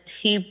 That's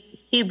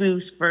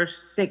Hebrews verse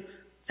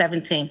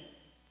 6:17.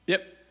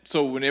 Yep.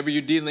 So whenever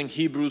you're dealing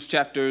Hebrews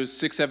chapters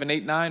 6, 7,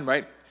 8, 9,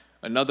 right?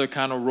 Another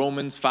kind of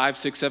Romans 5,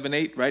 6, 7,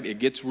 8, right? It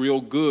gets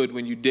real good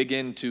when you dig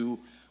into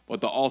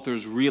what the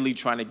author's really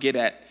trying to get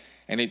at.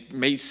 And it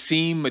may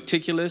seem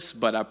meticulous,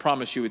 but I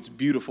promise you it's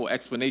beautiful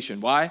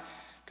explanation. Why?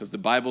 Because the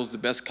Bible is the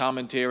best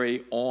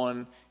commentary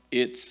on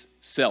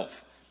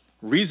itself.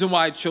 Reason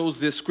why I chose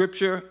this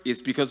scripture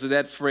is because of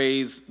that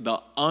phrase, the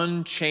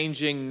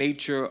unchanging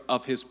nature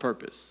of his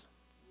purpose.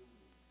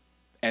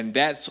 And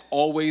that's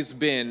always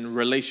been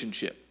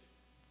relationship.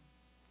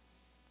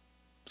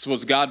 So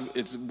it's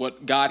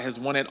what God has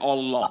wanted all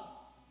along.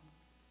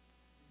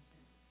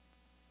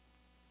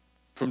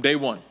 From day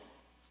one.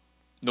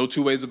 No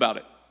two ways about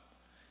it.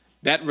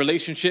 That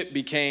relationship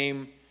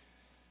became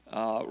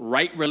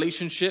right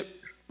relationship,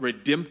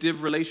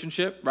 redemptive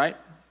relationship, right?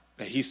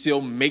 That he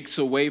still makes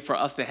a way for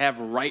us to have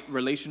right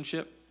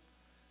relationship,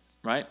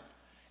 right?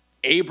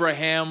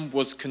 Abraham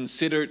was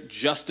considered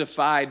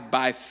justified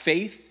by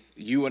faith.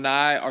 You and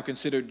I are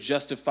considered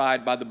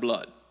justified by the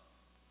blood.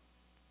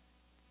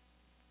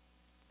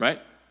 Right?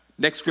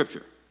 Next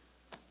scripture.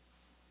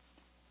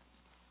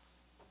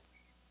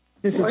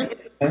 This is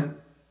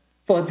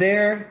for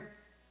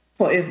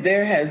if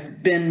there has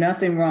been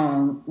nothing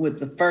wrong with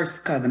the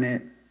first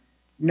covenant,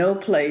 no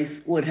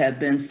place would have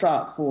been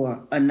sought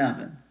for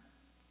another.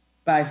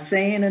 By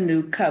saying a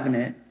new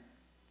covenant,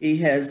 he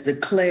has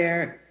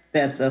declared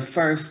that the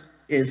first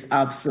is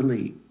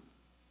obsolete.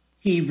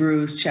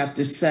 Hebrews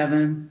chapter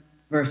 7,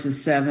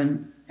 verses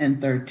 7 and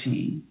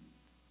 13.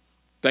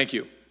 Thank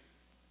you.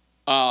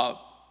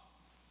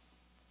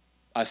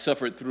 I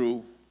suffered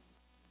through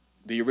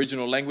the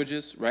original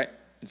languages, right,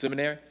 in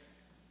seminary.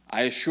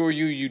 I assure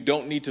you, you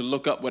don't need to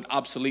look up what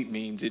obsolete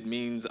means. It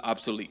means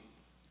obsolete.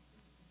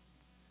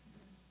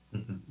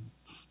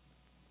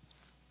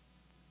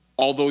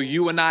 Although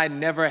you and I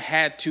never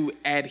had to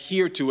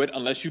adhere to it,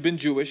 unless you've been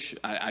Jewish,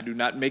 I do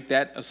not make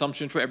that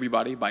assumption for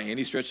everybody by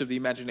any stretch of the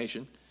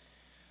imagination.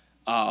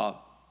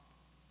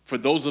 For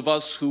those of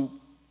us who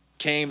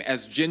came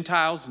as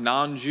Gentiles,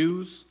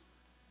 non-Jews,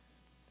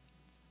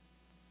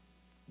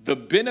 the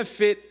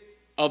benefit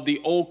of the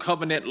old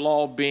covenant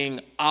law being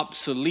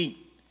obsolete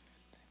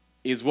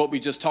is what we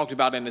just talked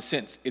about in a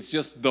sense. It's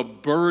just the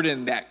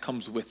burden that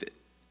comes with it.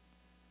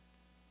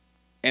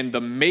 And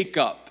the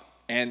makeup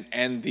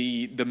and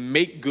the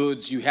make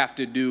goods you have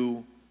to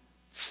do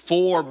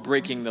for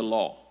breaking the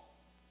law.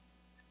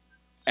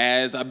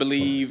 As I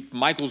believe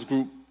Michael's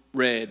group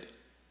read,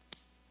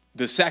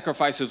 the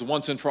sacrifice is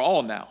once and for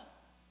all now,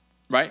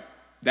 right?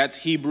 That's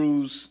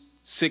Hebrews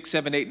 6,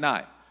 7, 8,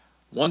 9.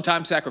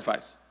 One-time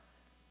sacrifice.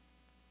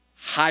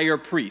 Higher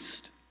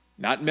priest,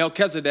 not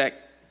Melchizedek,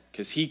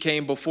 because he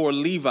came before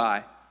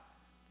Levi.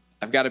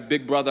 I've got a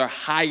big brother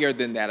higher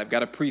than that. I've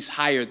got a priest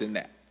higher than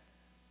that.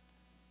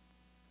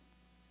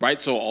 Right?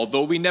 So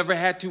although we never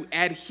had to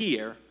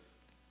adhere,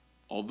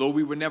 although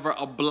we were never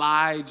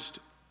obliged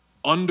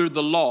under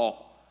the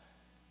law,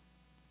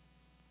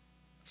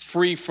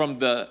 free from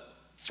the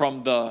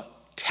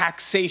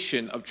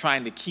taxation of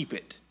trying to keep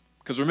it.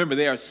 Because remember,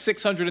 there are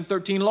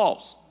 613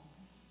 laws.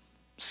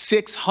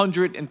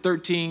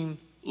 613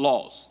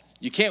 laws.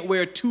 You can't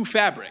wear 2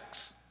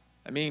 fabrics.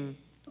 I mean,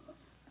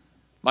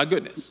 my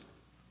goodness.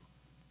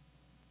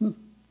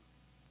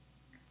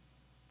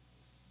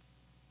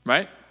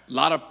 Right? A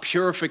lot of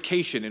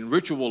purification and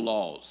ritual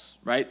laws,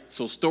 right?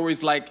 So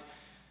stories like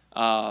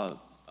the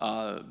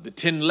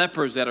 10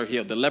 lepers that are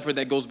healed, the leper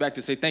that goes back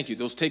to say thank you,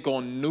 those take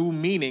on new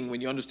meaning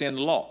when you understand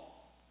the law.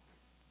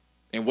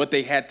 and what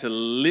they had to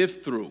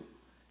live through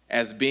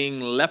as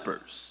being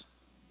lepers,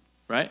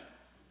 right?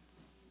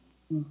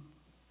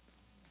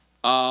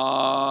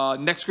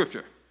 Next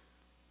scripture.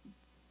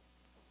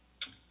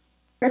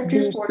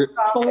 Scriptures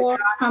for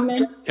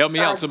coming. Help me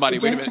out, somebody.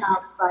 Wait a minute.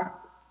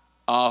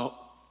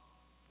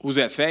 Who's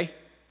that, Faye?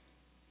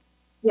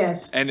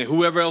 Yes. And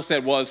whoever else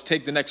that was,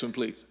 take the next one,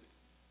 please.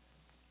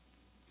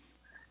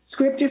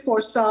 Scripture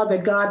foresaw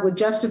that God would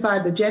justify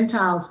the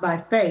Gentiles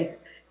by faith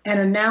and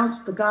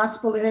announced the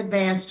gospel in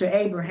advance to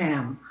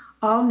Abraham.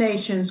 All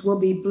nations will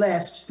be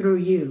blessed through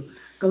you.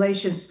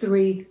 Galatians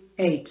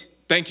 3:8.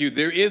 Thank you.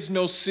 There is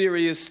no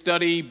serious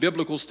study,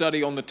 biblical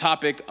study on the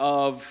topic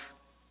of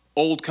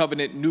Old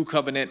Covenant, New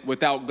Covenant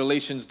without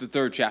Galatians, the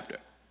 3rd chapter.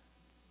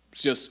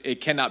 It's just,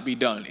 it cannot be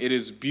done. It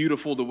is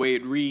beautiful the way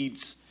it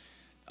reads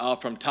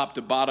from top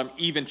to bottom,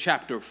 even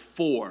chapter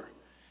 4.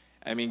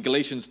 I mean,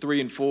 Galatians 3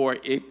 and 4,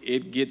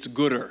 it gets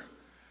gooder,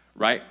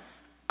 right?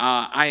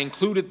 I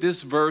included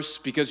this verse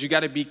because you got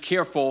to be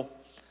careful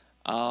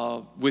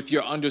with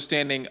your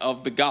understanding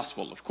of the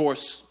gospel. Of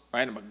course,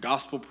 right, I'm a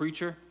gospel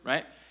preacher,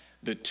 right?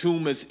 The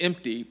tomb is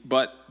empty,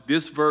 but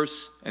this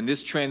verse and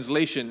this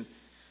translation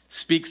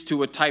speaks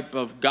to a type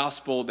of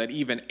gospel that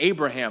even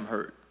Abraham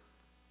heard,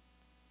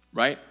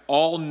 right?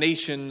 All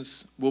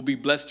nations will be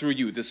blessed through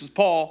you. This is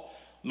Paul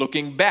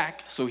looking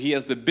back, so he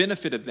has the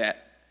benefit of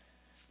that.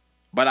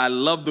 But I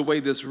love the way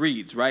this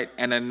reads, right?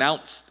 And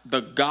announced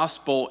the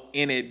gospel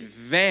in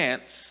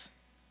advance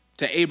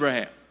to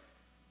Abraham,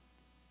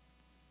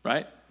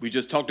 right? We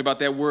just talked about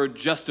that word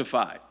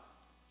justified,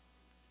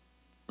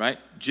 right?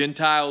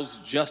 Gentiles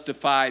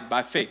justified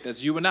by faith.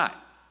 That's you and I.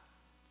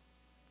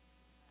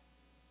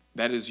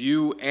 That is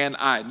you and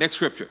I. Next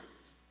scripture.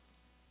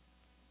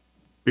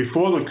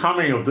 Before the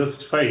coming of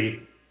this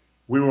faith,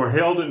 we were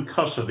held in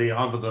custody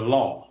under the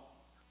law,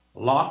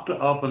 locked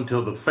up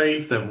until the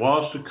faith that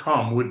was to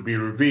come would be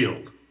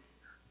revealed.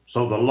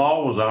 So the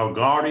law was our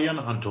guardian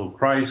until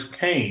Christ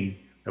came,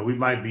 that we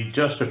might be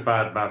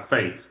justified by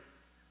faith.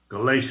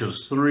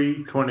 Galatians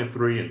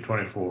 3:23 and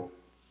 24.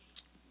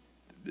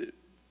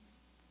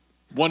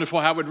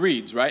 Wonderful how it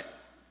reads, right?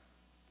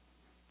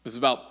 This is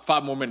about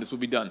 5 more minutes, we'll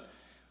be done.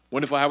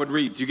 Wonderful how it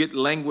reads. You get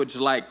language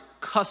like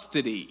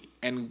custody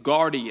and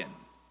guardian,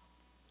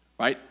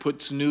 right?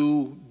 Puts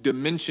new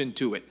dimension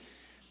to it.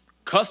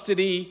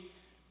 Custody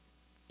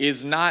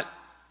is not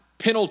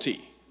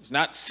penalty. It's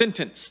not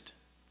sentenced,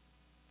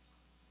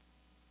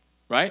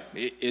 right?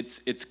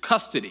 It's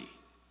custody.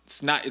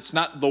 It's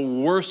not the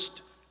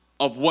worst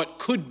of what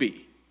could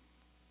be.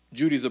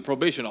 Judy's a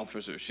probation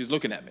officer. She's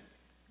looking at me.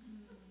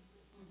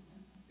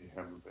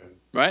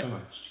 Right?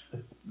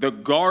 The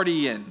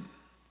guardian.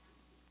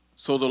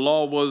 So the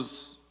law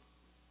was,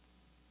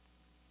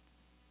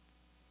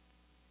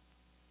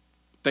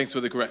 thanks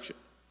for the correction.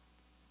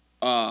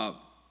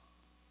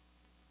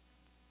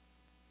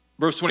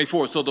 Verse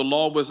 24, so the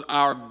law was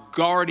our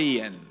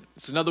guardian.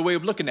 It's another way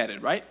of looking at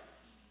it, right?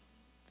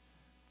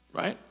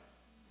 Right?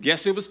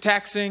 Yes, it was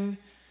taxing.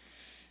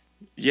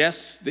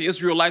 Yes, the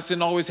Israelites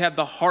didn't always have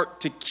the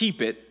heart to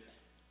keep it.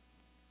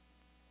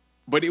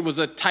 But it was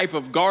a type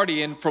of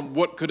guardian from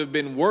what could have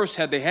been worse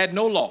had they had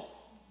no law.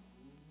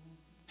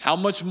 How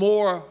much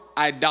more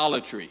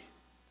idolatry,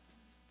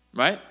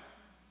 right?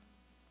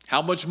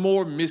 How much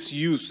more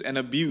misuse and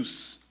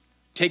abuse,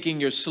 taking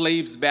your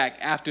slaves back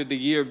after the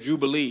year of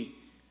Jubilee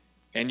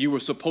and you were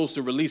supposed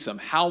to release them.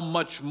 How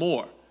much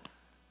more,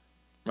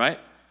 right?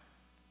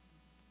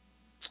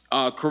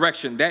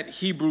 Correction, that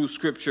Hebrew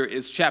scripture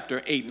is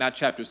chapter 8, not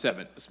chapter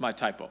 7. It's my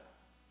typo.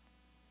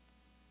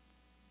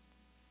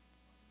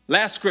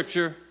 Last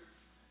scripture,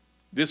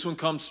 this one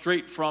comes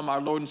straight from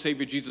our Lord and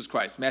Savior Jesus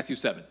Christ, Matthew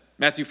 5.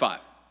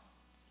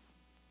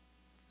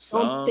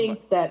 Don't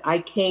think that I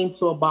came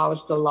to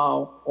abolish the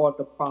law or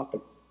the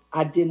prophets.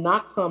 I did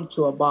not come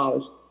to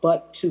abolish,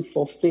 but to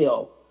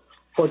fulfill.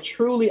 For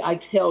truly I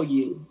tell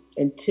you,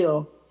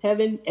 until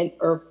heaven and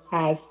earth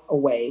pass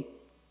away,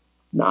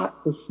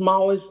 not the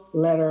smallest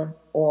letter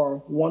or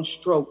one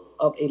stroke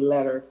of a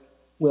letter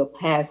will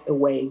pass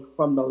away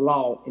from the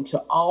law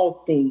until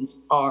all things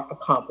are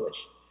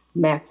accomplished.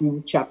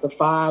 Matthew chapter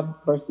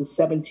 5, verses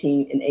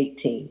 17 and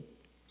 18.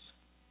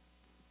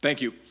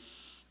 Thank you.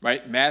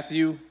 Right,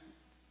 Matthew,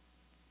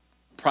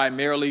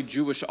 primarily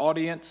Jewish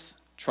audience,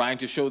 trying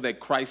to show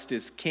that Christ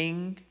is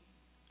king,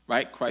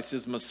 right? Christ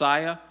is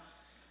Messiah,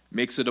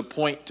 makes it a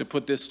point to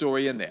put this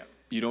story in there.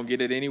 You don't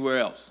get it anywhere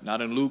else,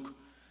 not in Luke,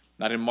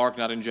 not in Mark,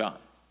 not in John,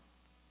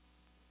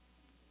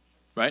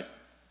 right?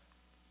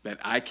 That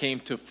I came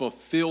to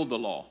fulfill the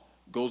law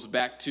goes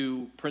back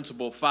to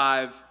principle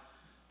 5,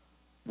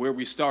 where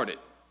we started,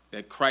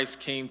 that Christ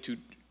came to,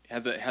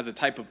 has a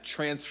type of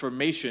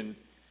transformation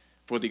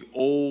for the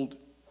old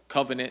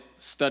covenant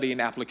study and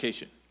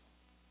application.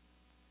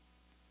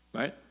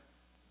 Right?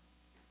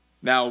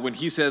 Now, when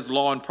he says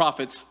law and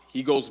prophets,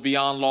 he goes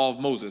beyond law of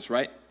Moses,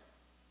 right?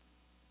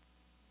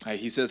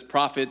 He says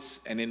prophets,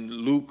 and in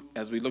Luke,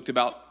 as we looked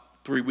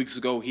about 3 weeks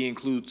ago, he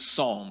includes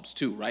Psalms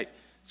too, right?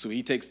 So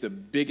he takes the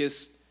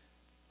biggest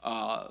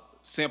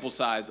sample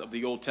size of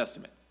the Old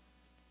Testament.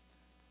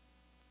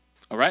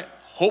 All right?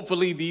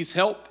 Hopefully these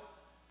help.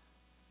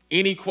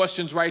 Any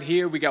questions right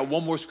here? We got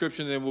one more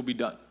scripture and then we'll be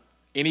done.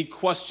 Any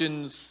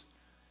questions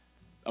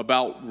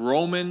about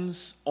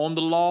Romans on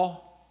the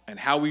law and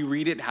how we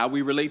read it, how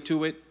we relate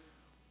to it,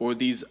 or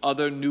these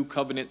other new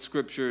covenant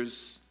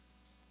scriptures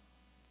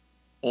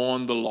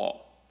on the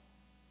law?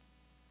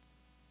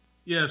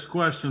 Yes,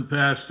 question,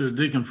 Pastor.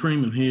 Deacon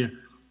Freeman here.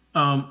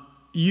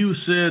 You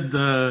said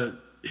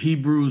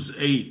Hebrews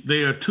 8.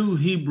 There are two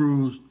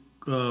Hebrews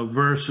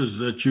verses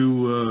that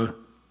you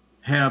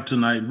have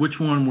tonight. Which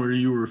one were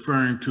you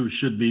referring to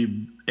should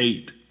be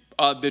 8?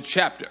 The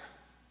chapter.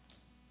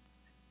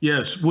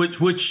 Yes,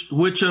 which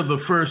of the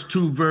first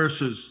two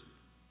verses?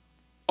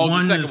 Oh,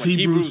 one the second is one.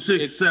 Hebrews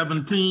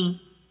 6:17.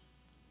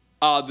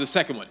 The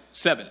second one,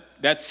 7.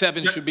 That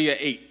 7 should be an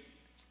 8.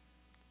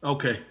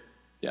 Okay.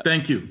 Yep.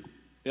 Thank you.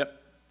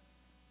 Yep.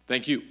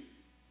 Thank you.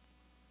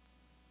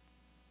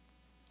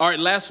 All right,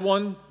 last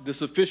one.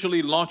 This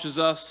officially launches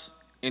us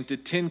into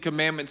 10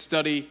 Commandment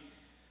study.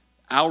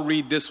 I'll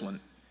read this one.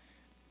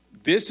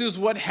 This is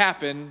what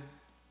happened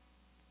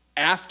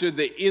after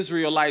the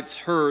Israelites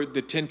heard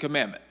the 10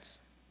 Commandments,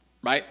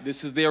 right?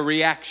 This is their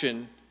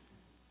reaction,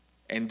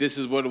 and this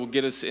is what will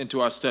get us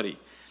into our study.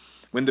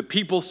 When the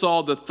people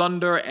saw the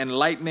thunder and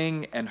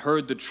lightning and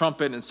heard the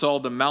trumpet and saw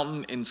the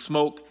mountain in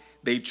smoke,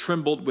 they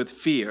trembled with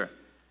fear.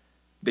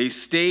 They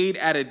stayed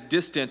at a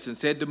distance and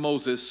said to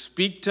Moses,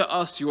 "Speak to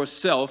us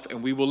yourself,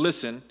 and we will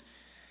listen,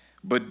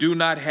 but do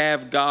not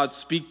have God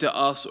speak to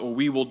us, or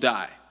we will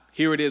die."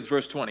 Here it is,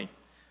 verse 20.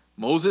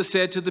 Moses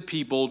said to the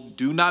people,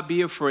 "Do not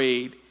be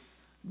afraid.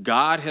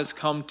 God has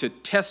come to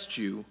test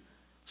you,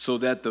 so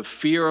that the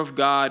fear of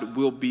God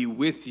will be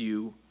with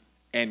you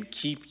and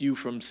keep you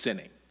from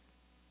sinning."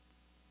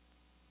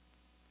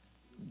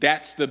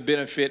 That's the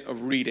benefit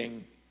of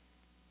reading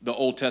the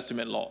Old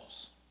Testament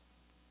laws.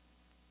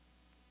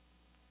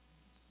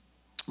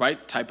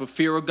 Right? Type of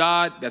fear of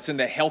God, that's in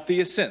the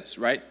healthiest sense,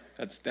 right?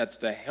 That's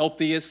the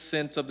healthiest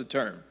sense of the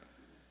term.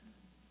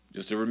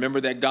 Just to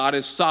remember that God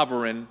is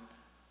sovereign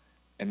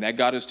and that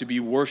God is to be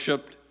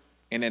worshiped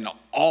in an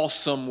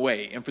awesome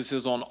way.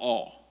 Emphasis on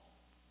awe.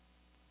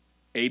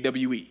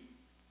 AWE.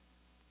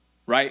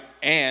 Right?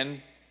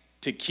 And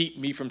to keep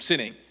me from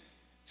sinning.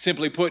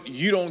 Simply put,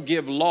 you don't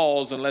give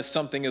laws unless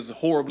something is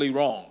horribly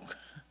wrong.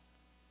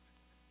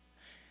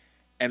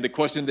 And the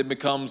question then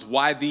becomes,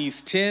 why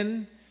these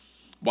 10?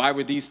 Why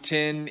were these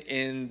 10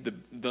 in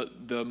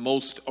the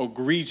most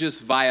egregious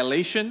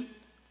violation,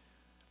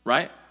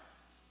 right?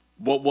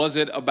 What was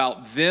it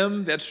about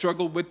them that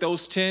struggled with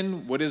those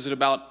 10? What is it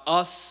about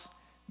us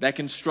that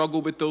can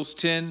struggle with those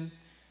 10?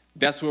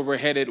 That's where we're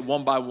headed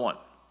one by one.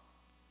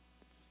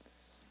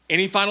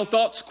 Any final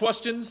thoughts,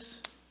 questions?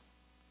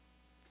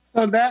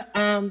 So that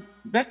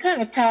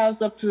kind of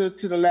ties up to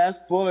the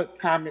last bullet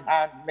comment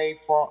I made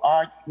for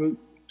our group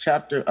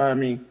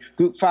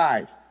group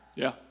 5.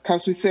 Yeah.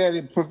 Because we said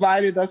it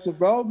provided us a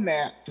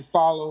roadmap to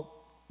follow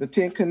the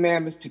 10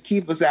 Commandments to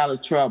keep us out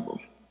of trouble.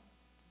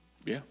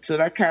 Yeah. So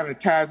that kind of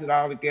ties it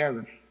all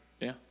together.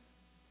 Yeah.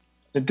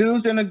 The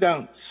do's and the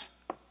don'ts.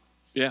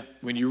 Yeah.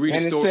 When you read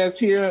and a story. it says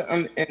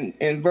here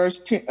in verse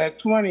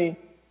 20,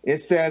 it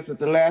says that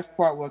the last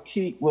part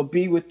will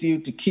be with you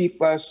to keep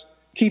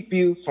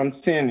you from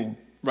sinning.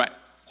 Right.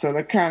 So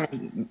that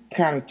kind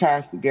of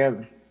ties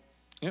together.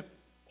 Yep.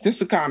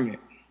 Just a comment.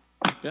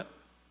 Yep.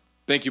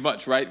 Thank you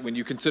much, right? When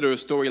you consider a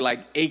story like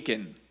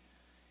Achan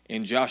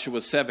in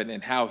Joshua 7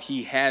 and how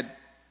he had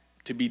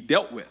to be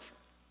dealt with,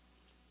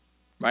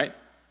 right?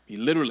 He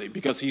literally,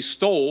 because he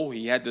stole,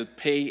 he had to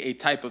pay a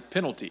type of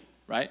penalty,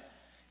 right?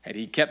 Had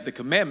he kept the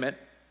commandment,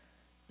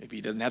 maybe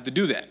he doesn't have to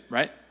do that,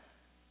 right?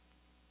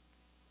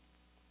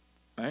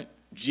 Right?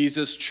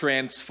 Jesus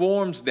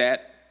transforms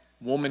that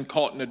woman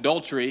caught in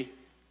adultery,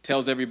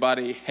 tells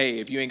everybody, hey,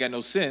 if you ain't got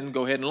no sin,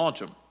 go ahead and launch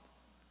them.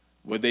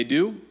 What'd they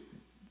do?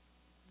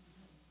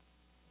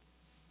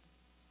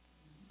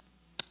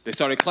 They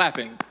started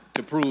clapping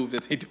to prove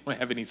that they don't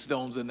have any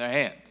stones in their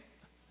hands.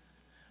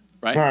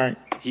 Right? Right.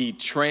 He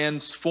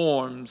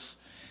transforms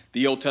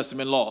the Old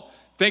Testament law.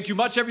 Thank you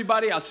much,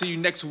 everybody. I'll see you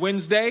next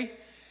Wednesday.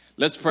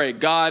 Let's pray.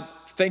 God,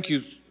 thank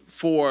you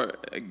for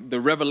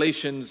the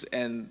revelations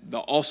and the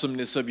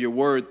awesomeness of your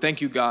word. Thank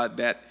you, God,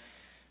 that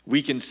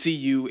we can see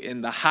you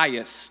in the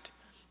highest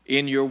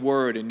in your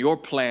word and your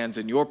plans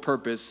and your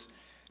purpose,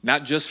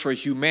 not just for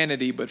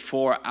humanity, but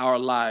for our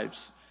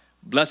lives.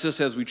 Bless us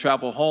as we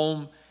travel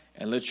home,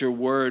 and let your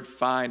word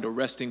find a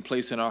resting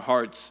place in our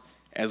hearts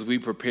as we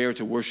prepare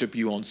to worship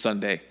you on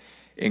Sunday.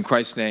 In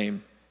Christ's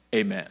name,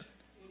 amen.